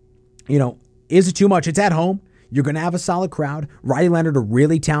 is it too much? It's at home. You're going to have a solid crowd. Riley Leonard, a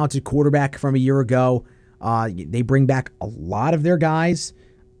really talented quarterback from a year ago. They bring back a lot of their guys.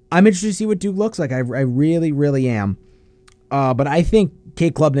 I'm interested to see what Duke looks like. I really, really am. But I think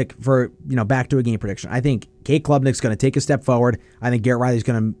Kate Klubnik, for back to a game prediction, I think Kate Klubnik's going to take a step forward. I think Garrett Riley's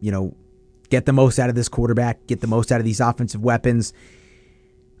going to get the most out of this quarterback, get the most out of these offensive weapons.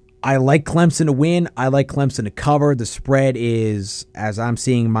 I like Clemson to win. I like Clemson to cover. The spread is, as I'm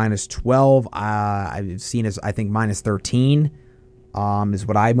seeing, -12. I've seen as I think -13 is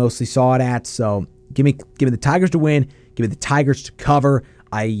what I mostly saw it at. So give me the Tigers to win. Give me the Tigers to cover.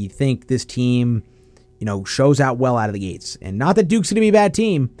 I think this team, shows out well out of the gates. And not that Duke's going to be a bad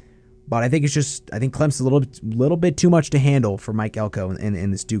team, but I think Clemson's a little bit too much to handle for Mike Elko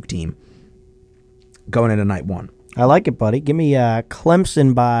and this Duke team going into night 1. I like it, buddy. Give me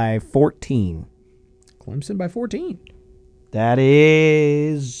Clemson by 14. Clemson by 14. That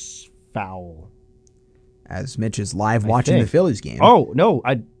is foul. As Mitch is live watching the Phillies game. Oh, no,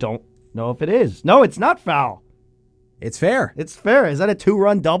 I don't know if it is. No, it's not foul. It's fair. It's fair. Is that a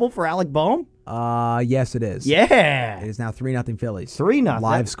 2-run double for Alec Boehm? Yes, it is. Yeah. It is now 3-0 Phillies. 3-0.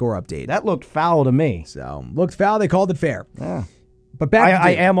 Live score update. That looked foul to me. So, looked foul. They called it fair. Yeah. But back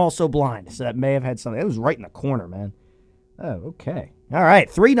I am also blind, so that may have had something. It was right in the corner, man. Oh, okay. All right.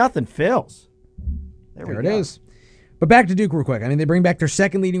 3-0 Phils. There it is. But back to Duke real quick. I mean, they bring back their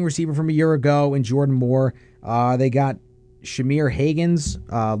second leading receiver from a year ago in Jordan Moore. They got Shamir Hagens,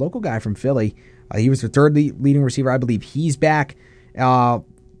 local guy from Philly. He was the third leading receiver. I believe he's back. It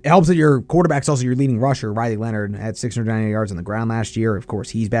helps that your quarterback's also your leading rusher. Riley Leonard had 690 yards on the ground last year. Of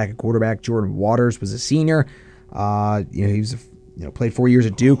course, he's back at quarterback. Jordan Waters was a senior. He was played 4 years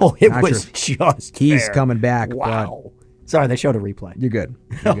at Duke. Oh, it was just he's fair. coming back. Wow. Sorry, they showed a replay. You're good.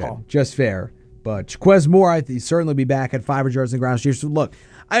 Just fair. But Jaquez Moore, I think, certainly be back at 500 yards on the ground this year. So look,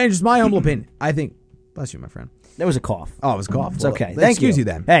 just my humble opinion. I think, bless you, my friend. That was a cough. Oh, it was a cough. It's okay. Thank excuse you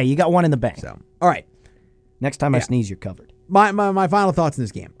then. Hey, you got one in the bank. So, all right. Next time I sneeze, you're covered. My final thoughts in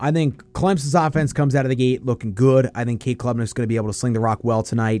this game. I think Clemson's offense comes out of the gate looking good. I think Kate Klubnik's going to be able to sling the rock well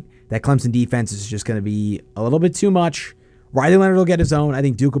tonight. That Clemson defense is just going to be a little bit too much. Riley Leonard will get his own. I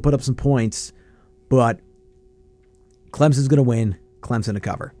think Duke will put up some points, but Clemson's going to win. Clemson to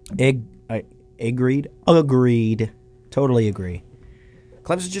cover. Agreed. Totally agree.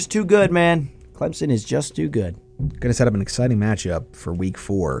 Clemson's just too good, man. Clemson is just too good. Going to set up an exciting matchup for Week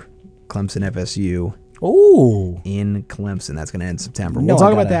 4. Clemson FSU. Ooh. In Clemson. That's going to end September. We'll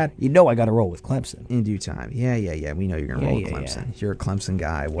talk about that. You know I got to roll with Clemson. In due time. Yeah. We know you're going to roll with Clemson. Yeah. You're a Clemson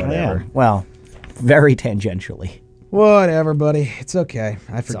guy, whatever. Yeah. Well, very tangentially. Whatever, buddy. It's okay.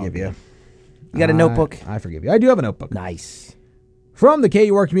 I forgive you. You got a notebook? I forgive you. I do have a notebook. Nice. From the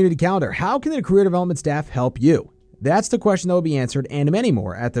KUR Community Calendar, how can the career development staff help you? That's the question that will be answered and many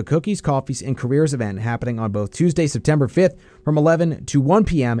more at the Cookies, Coffees, and Careers event happening on both Tuesday, September 5th from 11 to 1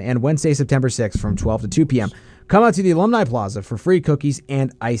 p.m. and Wednesday, September 6th from 12 to 2 p.m. Come out to the Alumni Plaza for free cookies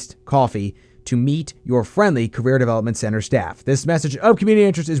and iced coffee to meet your friendly Career Development Center staff. This message of community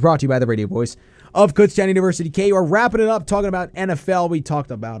interest is brought to you by the radio voice of Kutztown University. KUR wrapping it up, talking about NFL. We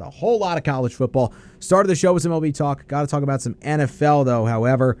talked about a whole lot of college football. Started the show with some MLB talk. Got to talk about some NFL, though,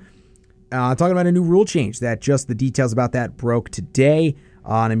 however. Talking about a new rule change that just the details about that broke today.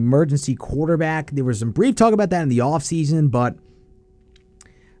 An emergency quarterback. There was some brief talk about that in the offseason, but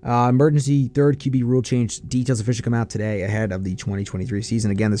emergency third QB rule change details officially come out today ahead of the 2023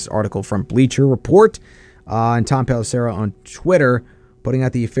 season. Again, this article from Bleacher Report and Tom Pelissero on Twitter putting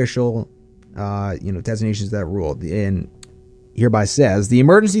out the official designations of that rule. And hereby says the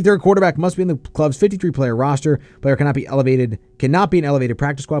emergency third quarterback must be in the club's 53-player roster. Player cannot be an elevated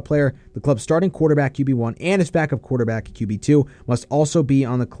practice squad player. The club's starting quarterback QB1 and its backup quarterback QB2 must also be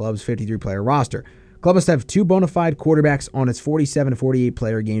on the club's 53-player roster. Club must have 2 bona fide quarterbacks on its 47 to 48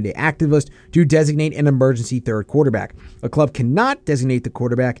 player game day active list to designate an emergency third quarterback. A club cannot designate the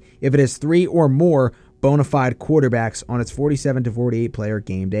quarterback if it has 3 or more bona fide quarterbacks on its 47 to 48 player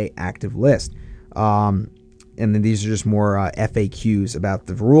game day active list. And then these are just more FAQs about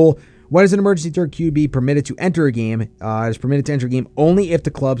the rule. When is an emergency third QB permitted to enter a game? It is permitted to enter a game only if the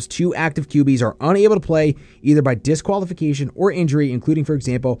club's 2 active QBs are unable to play either by disqualification or injury, including, for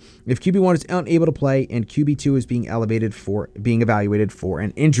example, if QB1 is unable to play and QB2 is being evaluated for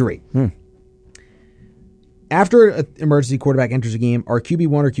an injury. After an emergency quarterback enters a game, are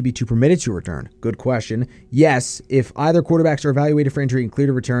QB1 or QB2 permitted to return? Good question. Yes, if either quarterbacks are evaluated for injury and clear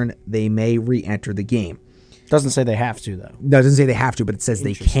to return, they may re-enter the game. Doesn't say they have to, though. No, it doesn't say they have to, but it says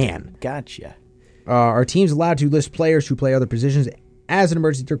they can. Gotcha. Are teams allowed to list players who play other positions as an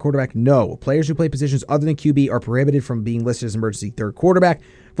emergency third quarterback? No. Players who play positions other than QB are prohibited from being listed as emergency third quarterback.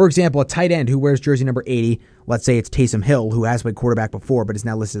 For example, a tight end who wears jersey number 80, let's say it's Taysom Hill, who has played quarterback before but is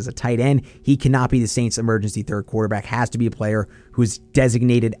now listed as a tight end. He cannot be the Saints' emergency third quarterback. Has to be a player who is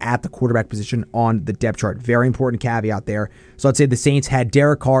designated at the quarterback position on the depth chart. Very important caveat there. So let's say the Saints had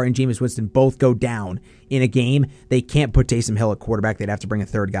Derek Carr and Jameis Winston both go down in a game. They can't put Taysom Hill at quarterback. They'd have to bring a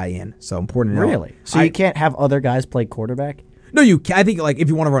third guy in. So important to know. Really? So you can't have other guys play quarterback? No, you can. I think if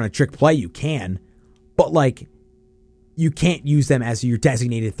you want to run a trick play, you can. But you can't use them as your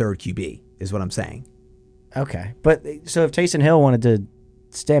designated third QB, is what I'm saying. Okay. But so if Taysom Hill wanted to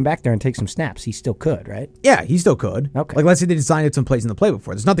stand back there and take some snaps, he still could, right? Yeah, he still could. Okay. Let's say they designed some plays in the play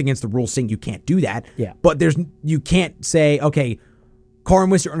before. There's nothing against the rules saying you can't do that. Yeah. But you can't say, okay, Carr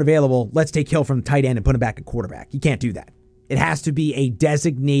and Winston are unavailable. Let's take Hill from the tight end and put him back at quarterback. You can't do that. It has to be a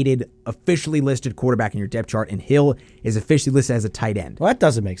designated, officially listed quarterback in your depth chart, and Hill is officially listed as a tight end. Well, that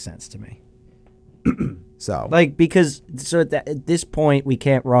doesn't make sense to me. So, because at this point we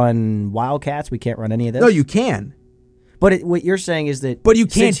can't run Wildcats, we can't run any of this. No, you can. But what you're saying is that, but you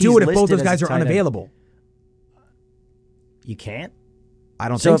can't do it if both those guys are unavailable. You can't. I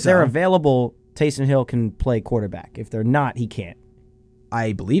don't think so. So if they're available, Taysom Hill can play quarterback. If they're not, he can't.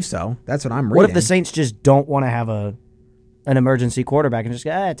 I believe so. That's what I'm reading. What if the Saints just don't want to have an emergency quarterback and just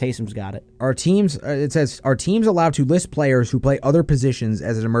go, Taysom's got it? It says, are teams allowed to list players who play other positions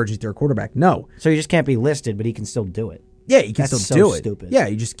as an emergency third quarterback? No. So he just can't be listed, but he can still do it. Yeah, he can still do it. Stupid. Yeah,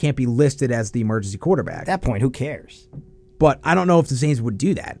 you just can't be listed as the emergency quarterback. At that point, who cares? But I don't know if the Saints would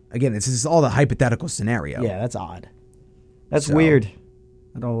do that. Again, this is all the hypothetical scenario. Yeah, that's odd. That's weird.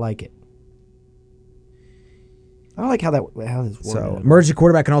 I don't like it. I don't like how this works. So, emergency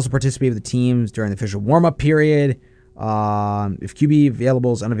quarterback can also participate with the teams during the official warm-up period. If QB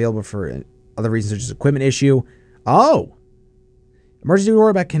available is unavailable for other reasons such as equipment issue. Oh. Emergency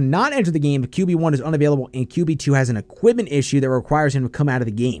quarterback cannot enter the game if QB1 is unavailable and QB2 has an equipment issue that requires him to come out of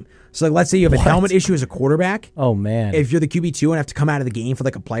the game. So let's say you have a helmet issue as a quarterback. Oh, man. If you're the QB2 and have to come out of the game for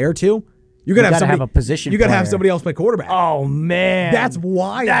a play or two, you're going to have a position. You got to have somebody else play quarterback. Oh, man. That's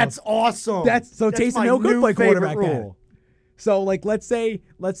wild. That's awesome. So Taysom Hill could play quarterback then. So, let's say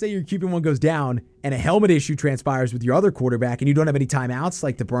your QB1 goes down and a helmet issue transpires with your other quarterback, and you don't have any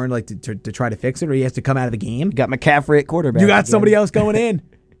timeouts to burn, to try to fix it, or he has to come out of the game. You got McCaffrey at quarterback. You got somebody else going in.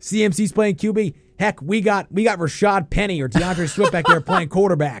 CMC's playing QB. Heck, we got Rashad Penny or DeAndre Swift back there playing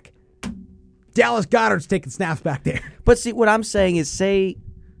quarterback. Dallas Goedert's taking snaps back there. But see, what I'm saying is,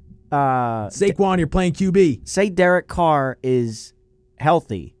 Saquon, you're playing QB. Say Derek Carr is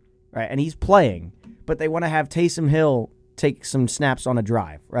healthy, right, and he's playing, but they want to have Taysom Hill take some snaps on a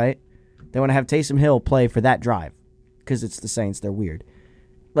drive, right? They want to have Taysom Hill play for that drive because it's the Saints. They're weird.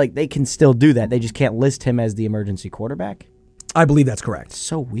 They can still do that. They just can't list him as the emergency quarterback. I believe that's correct.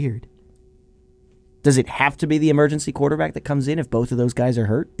 So weird. Does it have to be the emergency quarterback that comes in if both of those guys are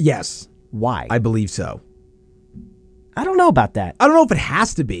hurt? Yes. Why? I believe so. I don't know about that. I don't know if it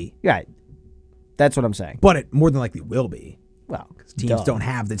has to be. Right. That's what I'm saying. But it more than likely will be. Well, because teams don't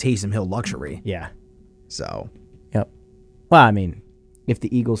have the Taysom Hill luxury. Yeah. So. Yep. Well, I mean, if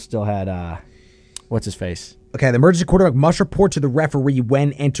the Eagles still had, what's his face? Okay, the emergency quarterback must report to the referee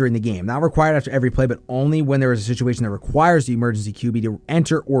when entering the game. Not required after every play, but only when there is a situation that requires the emergency QB to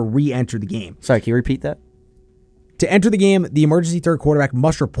enter or re-enter the game. Sorry, can you repeat that? To enter the game, the emergency third quarterback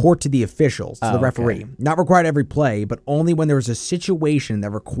must report to the officials, to the referee. Okay. Not required every play, but only when there is a situation that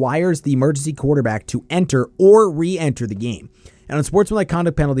requires the emergency quarterback to enter or re-enter the game. And a sportsmanlike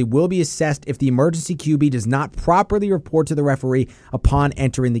conduct penalty will be assessed if the emergency QB does not properly report to the referee upon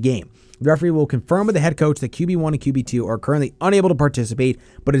entering the game. The referee will confirm with the head coach that QB1 and QB2 are currently unable to participate,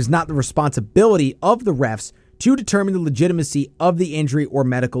 but it is not the responsibility of the refs to determine the legitimacy of the injury or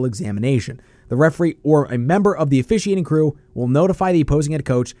medical examination. The referee or a member of the officiating crew will notify the opposing head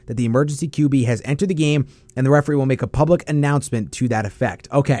coach that the emergency QB has entered the game, and the referee will make a public announcement to that effect.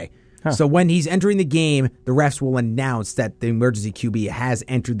 Okay, so when he's entering the game, the refs will announce that the emergency QB has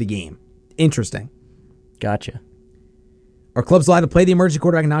entered the game. Interesting. Gotcha. Are clubs allowed to play the emergency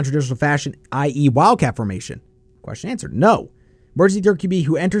quarterback in non-traditional fashion, i.e. wildcat formation? Question answered. No. Emergency third QB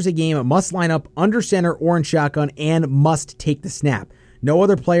who enters a game must line up under center or in shotgun and must take the snap. No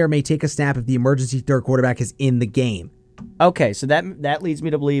other player may take a snap if the emergency third quarterback is in the game. Okay, so that leads me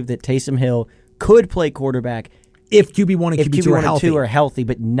to believe that Taysom Hill could play quarterback if QB1 and QB2 are healthy,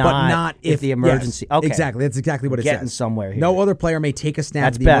 but not if the emergency. Yes, okay, exactly. That's exactly what it Getting says. somewhere here. No other player may take a snap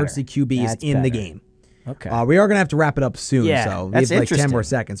That's if the emergency QB is in the game. Okay. We are going to have to wrap it up soon, Yeah, so we that's have like 10 more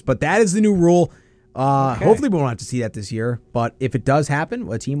interesting. seconds. But that is the new rule. Hopefully we won't have to see that this year. But if it does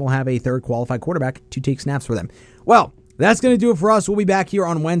happen, a team will have a third qualified quarterback to take snaps for them. Well, that's going to do it for us. We'll be back here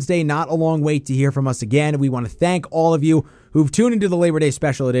on Wednesday. Not a long wait to hear from us again. We want to thank all of you who've tuned into the Labor Day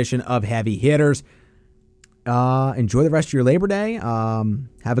special edition of Heavy Hitters. Enjoy the rest of your Labor Day.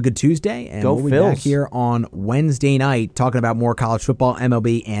 Have a good Tuesday. And Go we'll be Phils. back here on Wednesday night talking about more college football,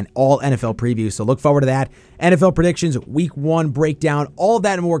 MLB, and all NFL previews. So look forward to that. NFL predictions, week 1 breakdown, all of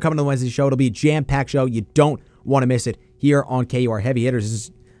that and more coming to the Wednesday show. It'll be a jam-packed show. You don't want to miss it here on KUR Heavy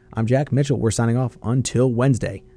Hitters. I'm Jack Mitchell. We're signing off until Wednesday.